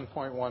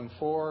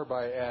 7.14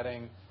 by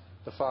adding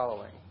the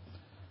following.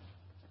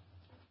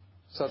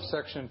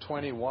 Subsection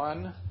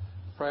 21,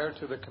 prior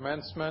to the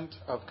commencement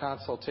of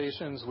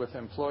consultations with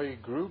employee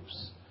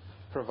groups,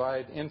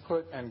 provide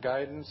input and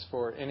guidance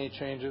for any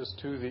changes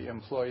to the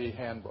employee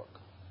handbook.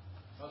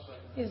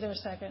 Is there a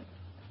second?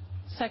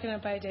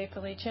 Seconded by Dave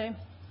Felice.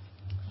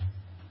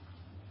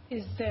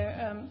 Is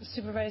there,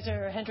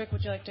 Supervisor Hendrick,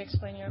 would you like to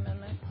explain your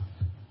amendment?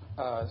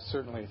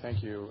 Certainly,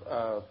 thank you.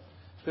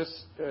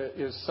 This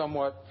is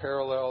somewhat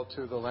parallel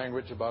to the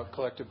language about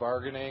collective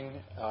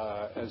bargaining.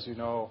 As you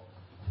know,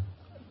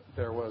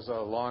 there was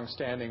a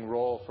long-standing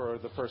role for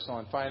the Personnel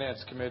and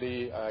Finance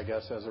Committee, I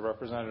guess as a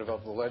representative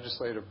of the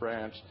legislative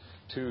branch,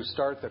 to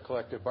start the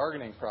collective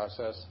bargaining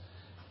process.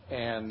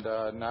 And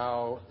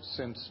now,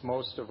 since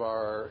most of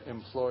our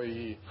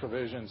employee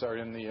provisions are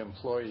in the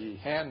employee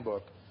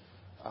handbook,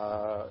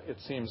 it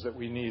seems that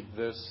we need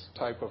this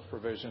type of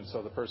provision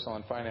so the Personnel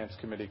and Finance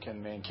Committee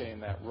can maintain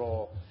that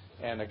role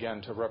and,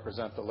 again, to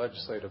represent the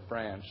legislative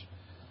branch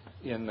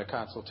in the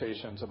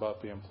consultations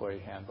about the employee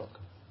handbook.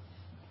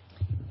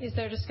 Is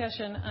there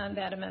discussion on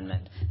that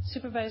amendment?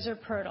 Supervisor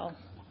Purtle.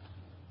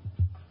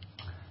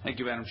 Thank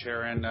you, Madam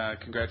Chair, and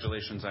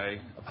congratulations. I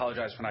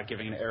apologize for not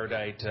giving an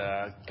erudite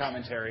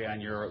commentary on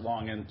your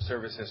long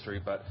service history,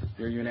 but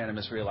your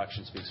unanimous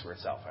reelection speaks for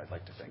itself, I'd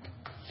like to think.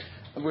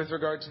 With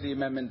regard to the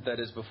amendment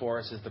that is before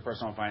us as the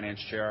Personnel and Finance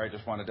Chair, I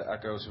just wanted to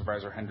echo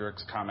Supervisor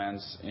Hendrick's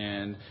comments,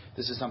 and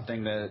this is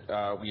something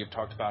that we have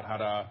talked about how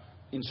to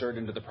insert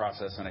into the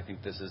process, and I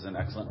think this is an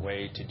excellent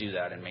way to do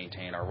that and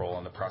maintain our role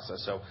in the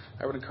process. So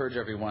I would encourage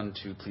everyone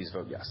to please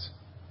vote yes.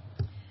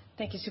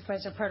 Thank you,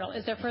 Supervisor Purtle.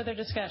 Is there further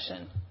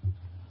discussion?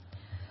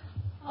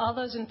 All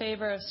those in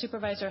favor of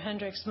Supervisor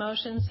Hendrick's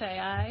motion say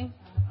aye.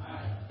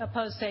 Aye.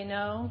 Opposed say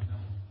no.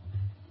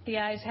 The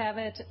ayes have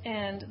it,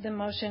 and the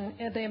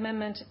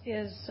amendment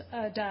is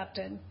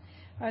adopted.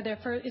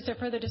 Is there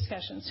further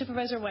discussion?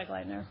 Supervisor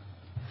Wegleitner.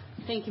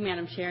 Thank you,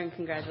 Madam Chair, and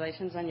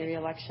congratulations on your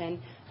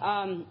reelection.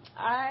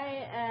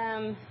 I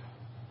am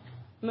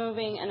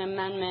moving an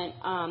amendment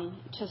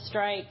to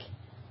strike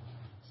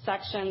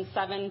section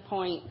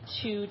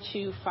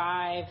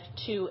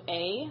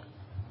 7.2252A.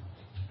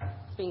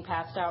 It's being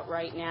passed out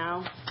right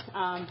now.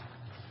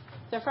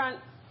 The front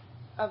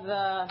of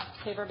the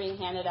paper being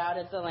handed out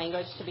is the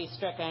language to be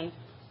stricken.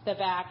 The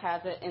back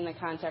has it in the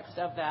context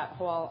of that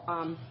whole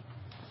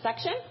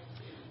section.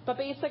 But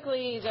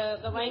basically,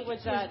 the language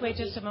that... Wait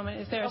just a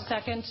moment. Is there a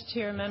second to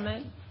your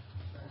amendment?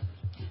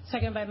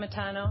 Second by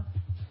Matano.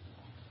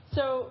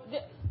 So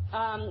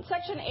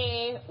Section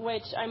A,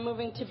 which I'm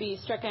moving to be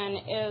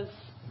stricken,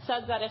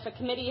 says that if a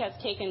committee has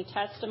taken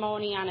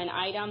testimony on an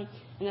item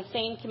and the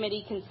same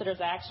committee considers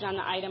action on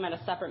the item at a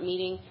separate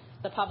meeting,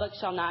 the public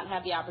shall not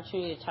have the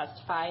opportunity to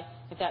testify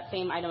if that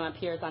same item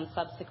appears on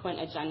subsequent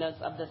agendas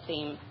of the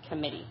same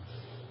committee.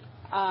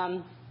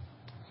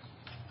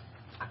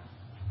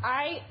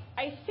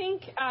 I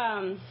think,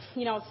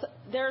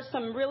 there's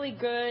some really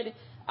good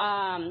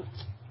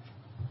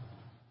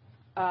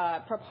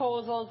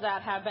proposals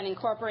that have been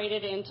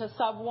incorporated into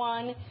Sub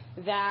 1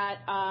 that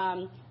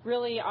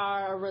really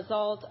are a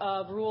result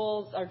of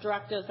rules or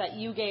directives that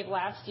you gave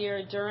last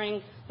year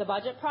during the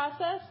budget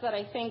process that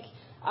I think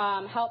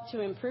help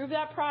to improve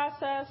that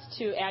process,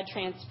 to add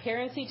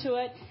transparency to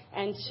it,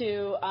 and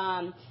to,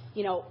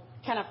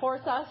 kind of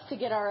force us to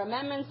get our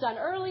amendments done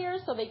earlier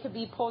so they could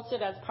be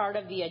posted as part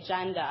of the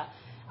agenda.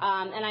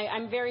 And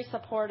I'm very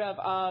supportive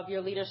of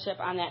your leadership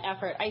on that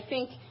effort. I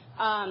think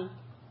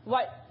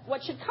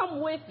what should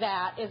come with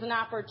that is an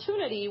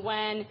opportunity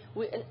when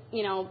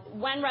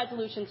when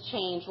resolutions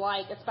change,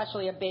 like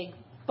especially a big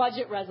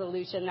budget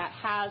resolution that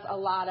has a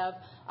lot of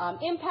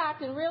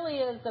impact and really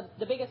is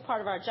the biggest part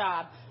of our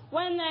job.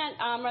 When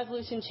that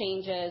resolution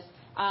changes,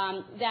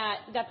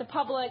 that the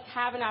public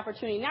have an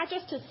opportunity not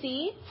just to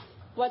see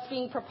what's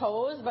being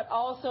proposed, but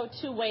also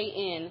to weigh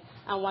in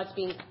on what's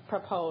being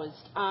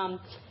proposed.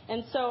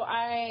 And so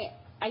I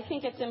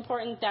think it's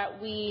important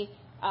that we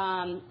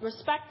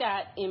respect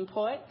that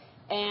input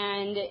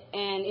and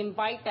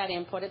invite that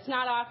input. It's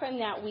not often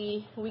that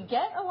we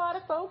get a lot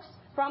of folks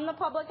from the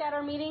public at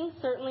our meetings.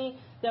 Certainly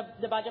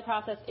the budget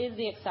process is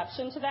the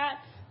exception to that,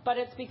 but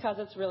it's because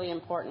it's really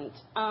important.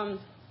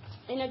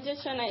 In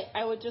addition,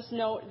 I would just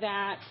note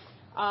that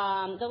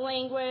the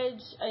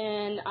language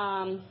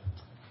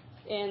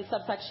in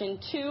subsection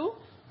 2,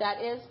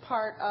 that is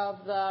part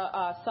of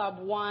the sub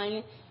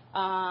 1,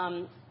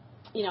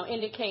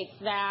 indicates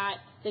that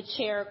the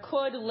chair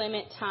could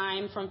limit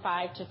time from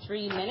 5 to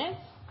 3 minutes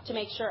to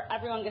make sure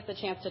everyone gets a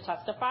chance to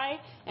testify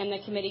and the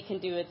committee can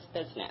do its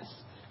business.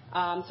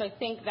 So I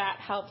think that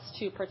helps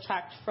to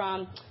protect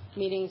from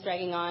meetings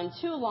dragging on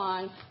too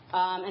long,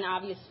 and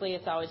obviously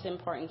it's always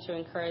important to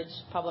encourage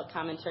public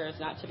commenters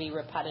not to be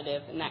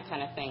repetitive and that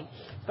kind of thing.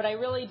 But I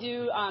really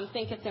do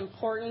think it's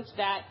important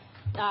that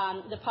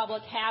the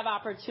public have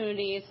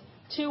opportunities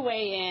to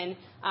weigh in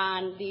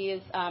on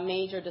these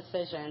major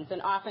decisions.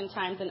 And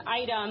oftentimes an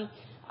item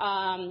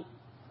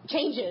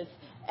changes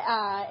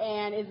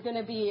and is going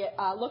to be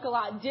look a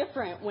lot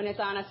different when it's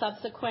on a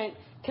subsequent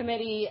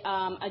committee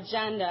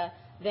agenda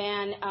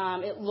than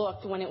it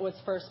looked when it was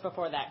first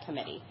before that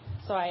committee.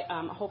 So I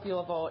hope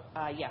you'll vote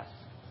yes.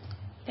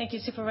 Thank you,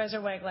 Supervisor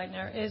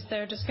Wegleitner. Is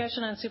there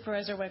discussion on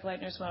Supervisor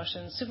Wegleitner's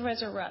motion?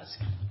 Supervisor Rusk.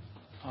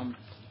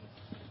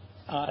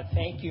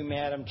 Thank you,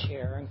 Madam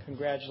Chair, and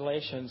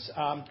congratulations.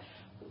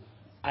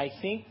 I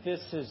think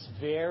this is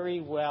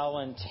very well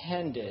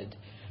intended,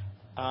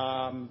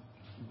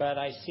 but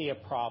I see a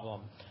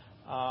problem.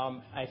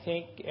 I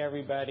think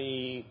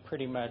everybody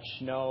pretty much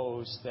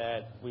knows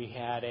that we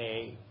had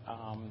a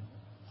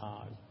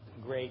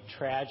great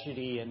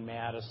tragedy in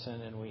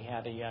Madison, and we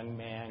had a young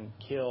man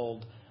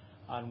killed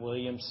on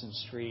Williamson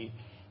Street.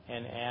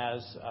 And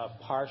as a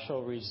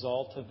partial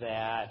result of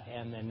that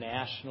and the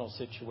national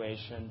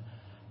situation,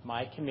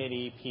 my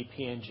committee,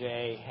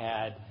 PP&J,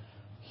 had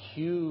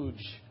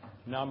huge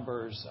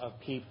numbers of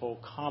people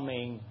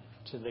coming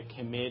to the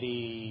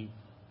committee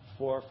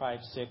 4, 5,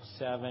 6,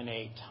 7,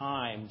 8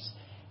 times.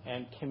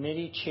 And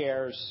committee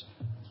chairs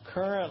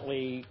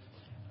currently,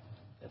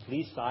 at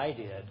least I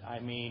did,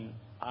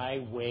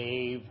 I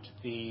waived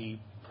the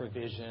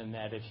provision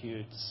that if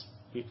you'd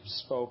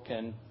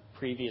spoken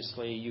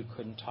previously, you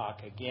couldn't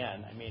talk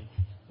again.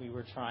 We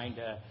were trying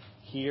to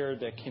hear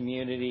the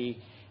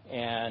community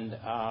and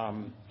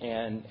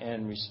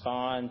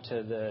respond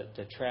to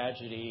the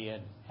tragedy,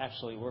 and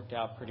actually worked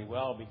out pretty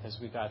well because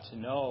we got to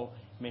know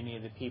many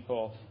of the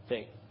people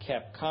that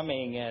kept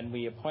coming, and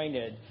we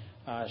appointed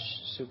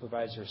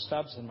Supervisor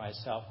Stubbs and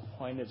myself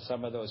appointed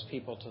some of those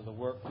people to the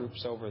work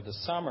groups over the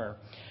summer.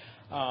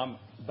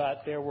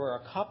 But there were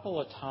a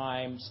couple of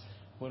times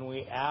when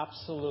we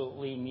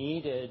absolutely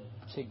needed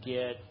to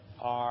get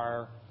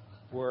our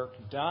work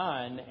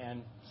done,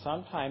 and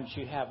sometimes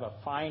you have a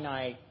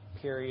finite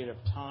period of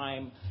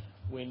time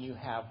when you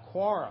have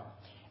quorum.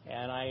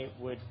 And I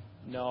would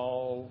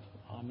know,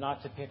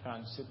 not to pick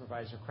on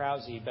Supervisor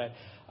Krause, but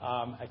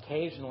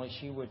occasionally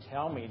she would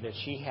tell me that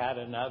she had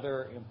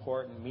another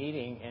important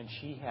meeting and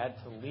she had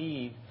to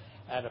leave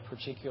at a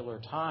particular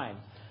time.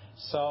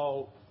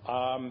 So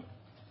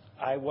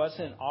I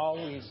wasn't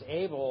always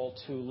able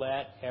to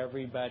let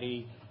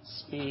everybody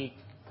speak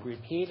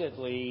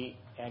repeatedly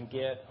and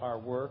get our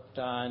work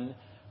done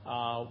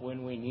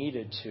when we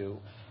needed to.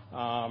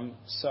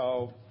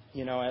 So,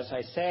 as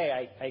I say,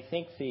 I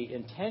think the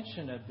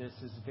intention of this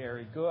is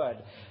very good,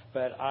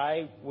 but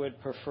I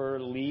would prefer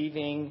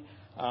leaving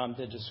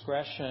the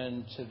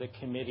discretion to the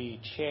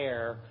committee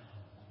chair.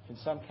 In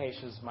some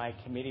cases, my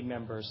committee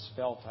members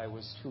felt I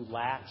was too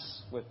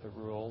lax with the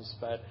rules,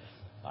 but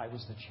I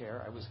was the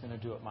chair. I was going to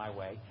do it my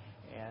way.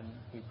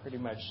 we pretty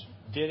much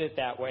did it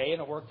that way,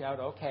 and it worked out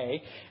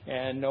okay,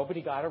 and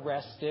nobody got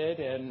arrested,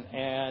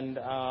 and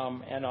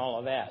all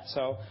of that.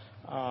 So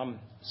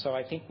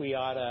I think we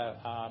ought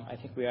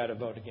to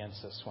vote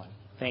against this one.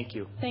 Thank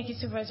you. Thank you,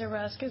 Supervisor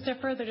Rusk. Is there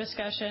further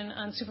discussion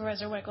on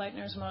Supervisor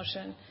Wegleitner's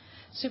motion?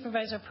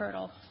 Supervisor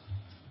Pertle.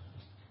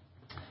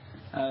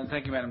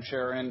 Thank you, Madam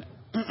Chair. And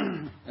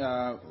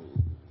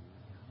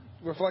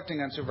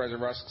reflecting on Supervisor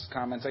Rusk's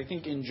comments, I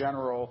think in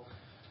general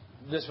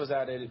this was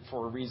added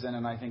for a reason,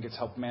 and I think it's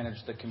helped manage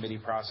the committee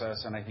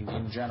process. And I think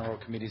in general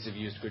committees have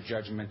used good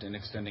judgment in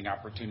extending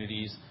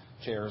opportunities,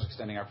 chairs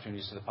extending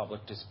opportunities to the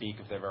public to speak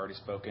if they've already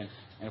spoken.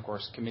 And of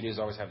course, committees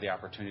always have the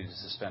opportunity to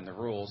suspend the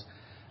rules.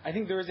 I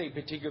think there is a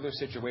particular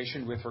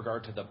situation with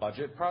regard to the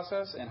budget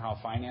process and how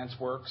finance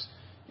works,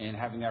 and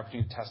having the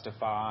opportunity to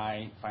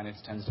testify.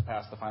 Finance tends to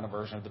pass the final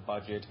version of the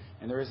budget,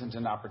 and there isn't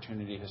an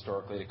opportunity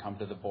historically to come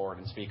to the board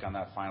and speak on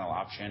that final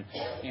option.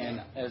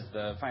 And as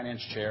the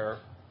finance chair,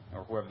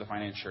 or whoever the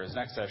finance chair is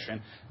next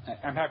session,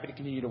 I'm happy to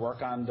continue to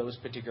work on those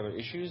particular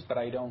issues, but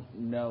I don't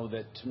know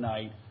that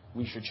tonight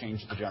we should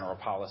change the general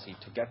policy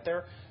to get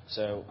there.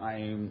 So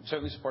I'm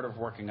certainly supportive of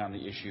working on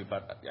the issue,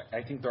 but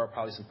I think there are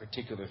probably some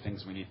particular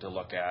things we need to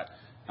look at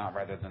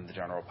rather than the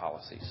general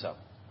policy. So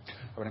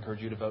I would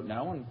encourage you to vote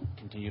no and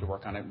continue to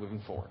work on it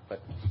moving forward.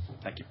 But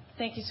thank you.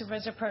 Thank you,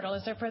 Supervisor Pertle.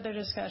 Is there further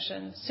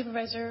discussion?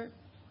 Supervisor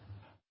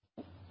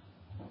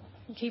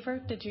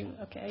Kiefer, did you?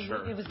 Okay.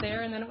 Sure. It was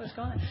there and then it was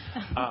gone.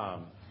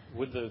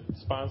 Would the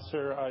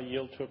sponsor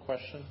yield to a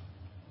question?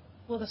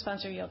 Will the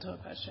sponsor yield to a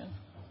question?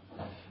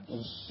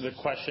 The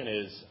question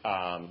is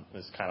kind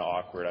of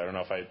awkward. I don't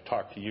know if I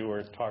talk to you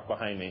or talk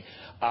behind me.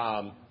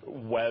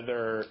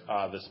 Whether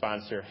the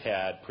sponsor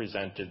had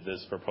presented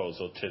this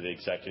proposal to the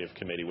executive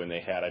committee when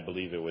they had, I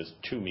believe it was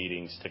 2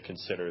 meetings to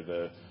consider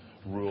the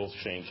rules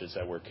changes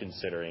that we're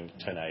considering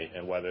tonight,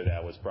 and whether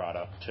that was brought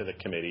up to the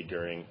committee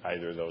during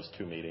either of those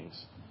 2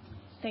 meetings.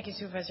 Thank you,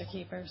 Supervisor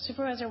Kiefer.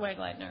 Supervisor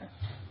Wegleitner.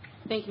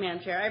 Thank you, Madam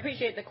Chair. I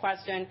appreciate the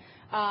question.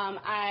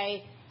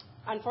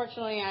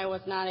 Unfortunately, I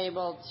was not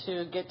able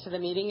to get to the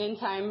meeting in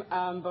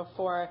time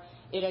before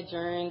it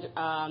adjourned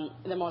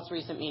the most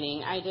recent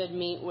meeting. I did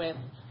meet with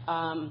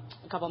a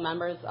couple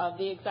members of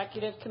the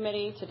executive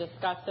committee to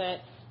discuss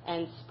it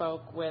and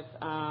spoke with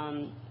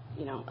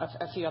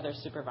a few other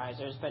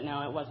supervisors, but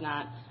no, it was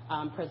not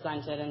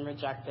presented and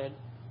rejected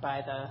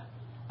by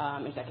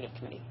the executive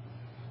committee.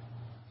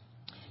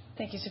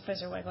 Thank you,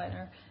 Supervisor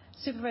Wegleitner.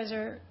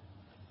 Supervisor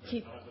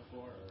Kiefer.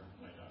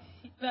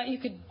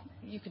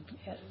 You could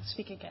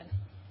speak again.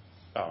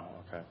 Oh,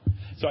 okay.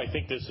 So I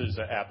think this is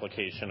an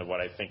application of what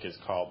I think is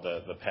called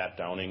the Pat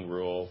Downing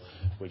rule,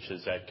 which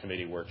is that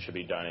committee work should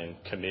be done in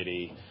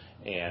committee.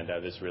 And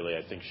this really,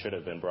 I think, should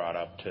have been brought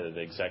up to the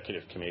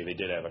executive committee. They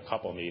did have a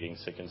couple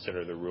meetings to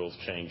consider the rules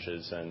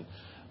changes, and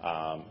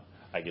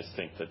I just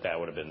think that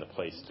would have been the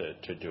place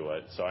to do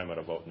it. So I'm going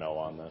to vote no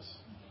on this.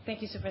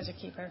 Thank you, Supervisor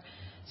Kiefer.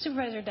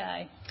 Supervisor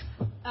Dye.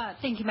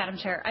 Thank you, Madam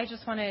Chair. I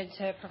just wanted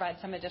to provide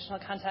some additional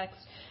context.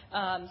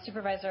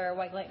 Supervisor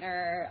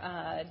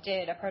Wegleitner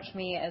did approach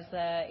me as the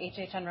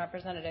HHN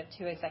representative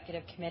to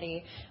Executive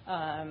Committee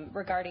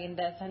regarding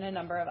this and a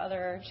number of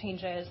other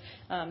changes,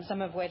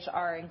 some of which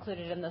are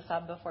included in the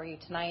sub before you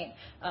tonight.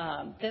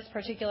 This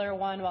particular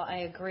one, while I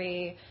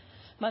agree,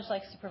 much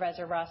like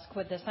Supervisor Rusk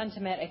with the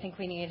sentiment, I think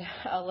we need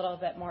a little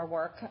bit more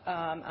work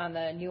on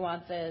the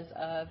nuances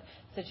of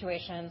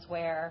situations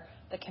where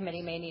the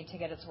committee may need to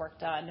get its work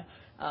done,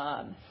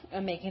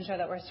 and making sure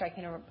that we're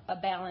striking a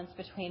balance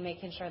between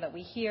making sure that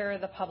we hear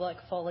the public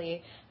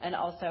fully and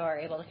also are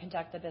able to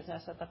conduct the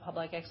business that the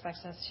public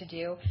expects us to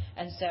do.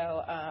 And so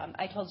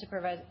I told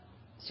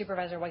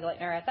Supervisor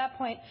Wegleitner at that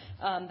point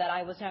that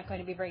I was not going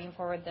to be bringing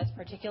forward this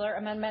particular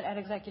amendment at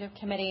Executive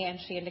Committee, and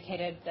she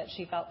indicated that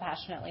she felt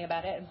passionately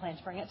about it and planned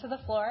to bring it to the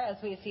floor as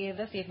we see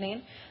this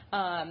evening.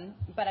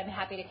 But I'm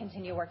happy to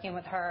continue working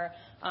with her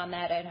on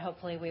that, and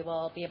hopefully we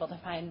will be able to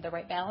find the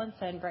right balance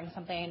and bring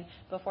something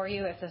before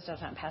you if this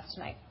does not pass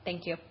tonight.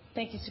 Thank you.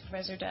 Thank you,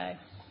 Supervisor Dye.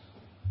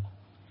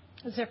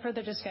 Is there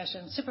further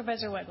discussion?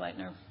 Supervisor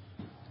Wegleitner.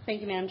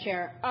 Thank you, Madam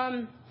Chair.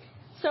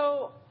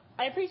 So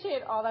I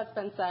appreciate all that's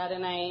been said,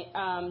 and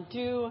I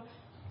do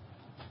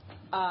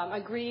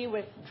agree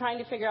with trying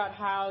to figure out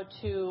how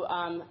to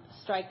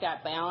strike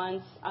that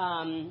balance.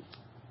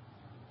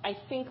 I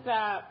think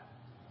that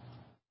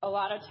a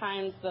lot of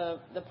times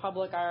the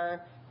public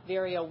are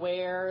very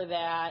aware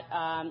that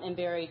and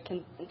very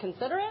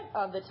considerate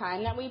of the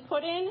time that we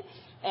put in,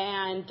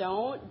 and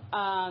don't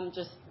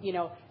just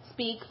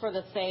speak for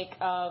the sake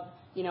of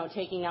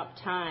taking up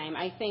time.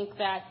 I think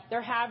that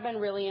there have been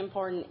really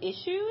important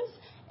issues,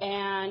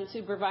 and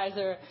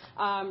Supervisor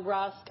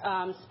Rusk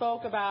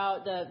spoke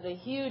about the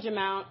huge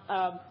amount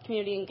of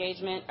community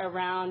engagement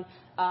around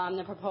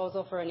the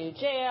proposal for a new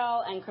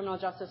jail and criminal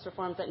justice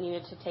reforms that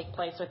needed to take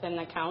place within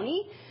the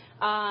county.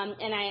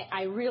 And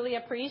I really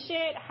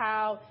appreciate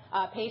how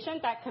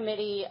patient that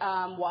committee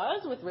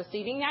was with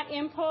receiving that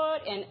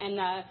input and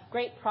the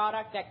great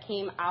product that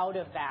came out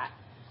of that.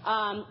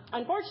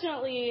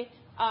 Unfortunately,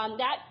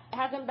 that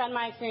hasn't been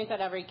my experience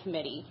at every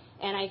committee.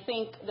 And I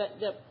think that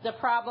the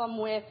problem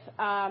with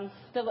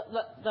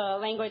the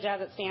language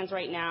as it stands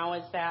right now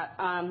is that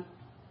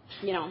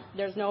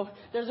there's no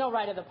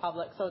right of the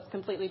public, so it's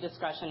completely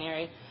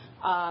discretionary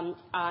on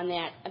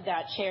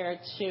that chair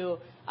to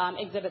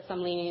exhibit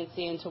some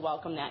leniency and to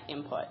welcome that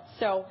input.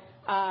 So,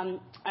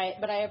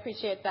 but I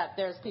appreciate that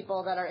there's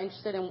people that are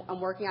interested in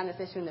working on this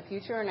issue in the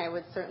future, and I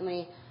would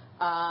certainly,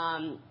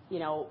 I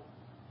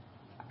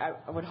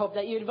would hope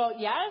that you'd vote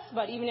yes.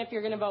 But even if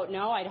you're going to vote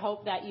no, I'd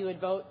hope that you would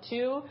vote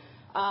to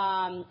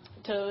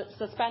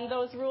suspend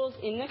those rules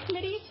in the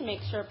committee to make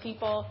sure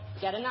people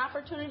get an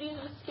opportunity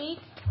to speak,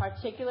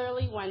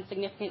 particularly when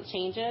significant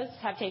changes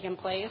have taken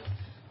place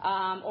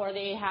or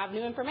they have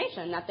new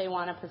information that they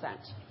want to present.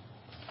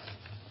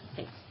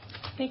 Thanks.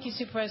 Thank you,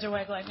 Supervisor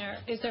Wegleitner.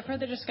 Is there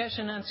further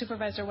discussion on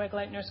Supervisor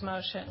Wegleitner's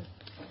motion?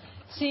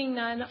 Seeing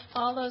none,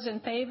 all those in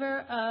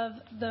favor of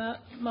the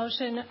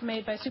motion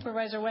made by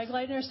Supervisor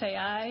Wegleitner say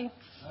aye.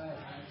 Aye.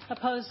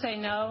 Opposed say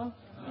no.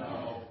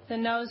 No. The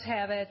noes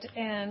have it,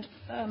 and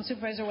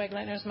Supervisor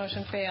Wegleitner's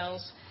motion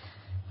fails.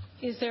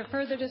 Is there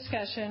further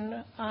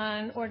discussion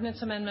on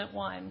Ordinance Amendment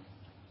 1?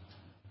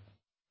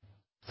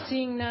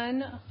 Seeing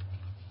none,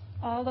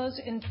 all those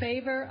in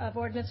favor of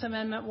Ordinance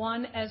Amendment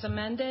 1 as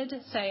amended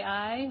say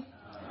aye.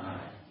 Aye.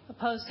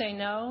 Opposed say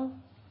no.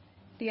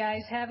 The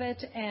ayes have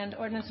it, and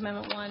Ordinance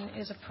Amendment 1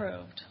 is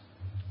approved.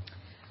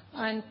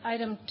 On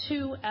item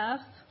 2F,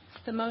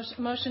 the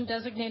motion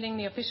designating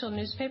the official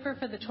newspaper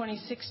for the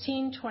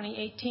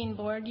 2016-2018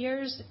 board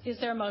years. Is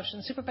there a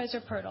motion? Supervisor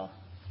Pirtle.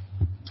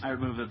 I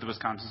would move that the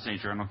Wisconsin State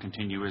Journal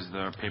continue as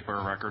the paper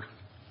of record.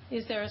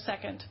 Is there a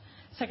second?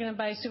 Seconded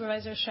by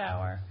Supervisor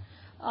Schauer.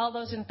 All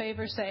those in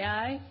favor say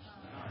aye.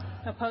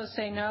 Opposed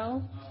say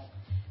no.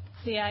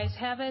 The ayes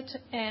have it,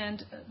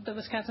 and the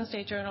Wisconsin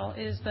State Journal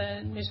is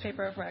the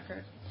newspaper of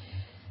record.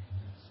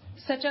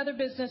 Such other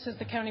business as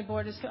the county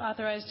board is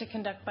authorized to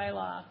conduct by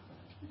law.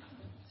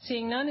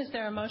 Seeing none, is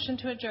there a motion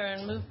to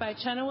adjourn? Moved by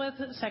Chenoweth,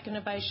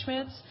 seconded by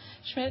Schmidt.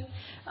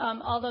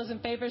 All those in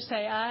favor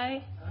say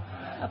aye.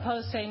 Aye.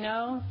 Opposed say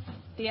no.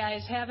 The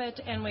ayes have it,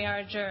 and we are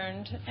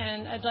adjourned.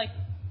 And I'd like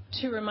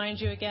to remind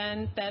you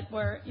again that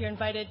you're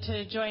invited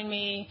to join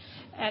me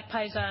at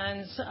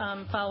Paisan's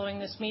following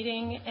this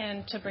meeting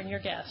and to bring your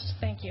guests.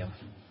 Thank you.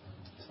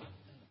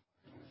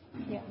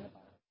 Yeah.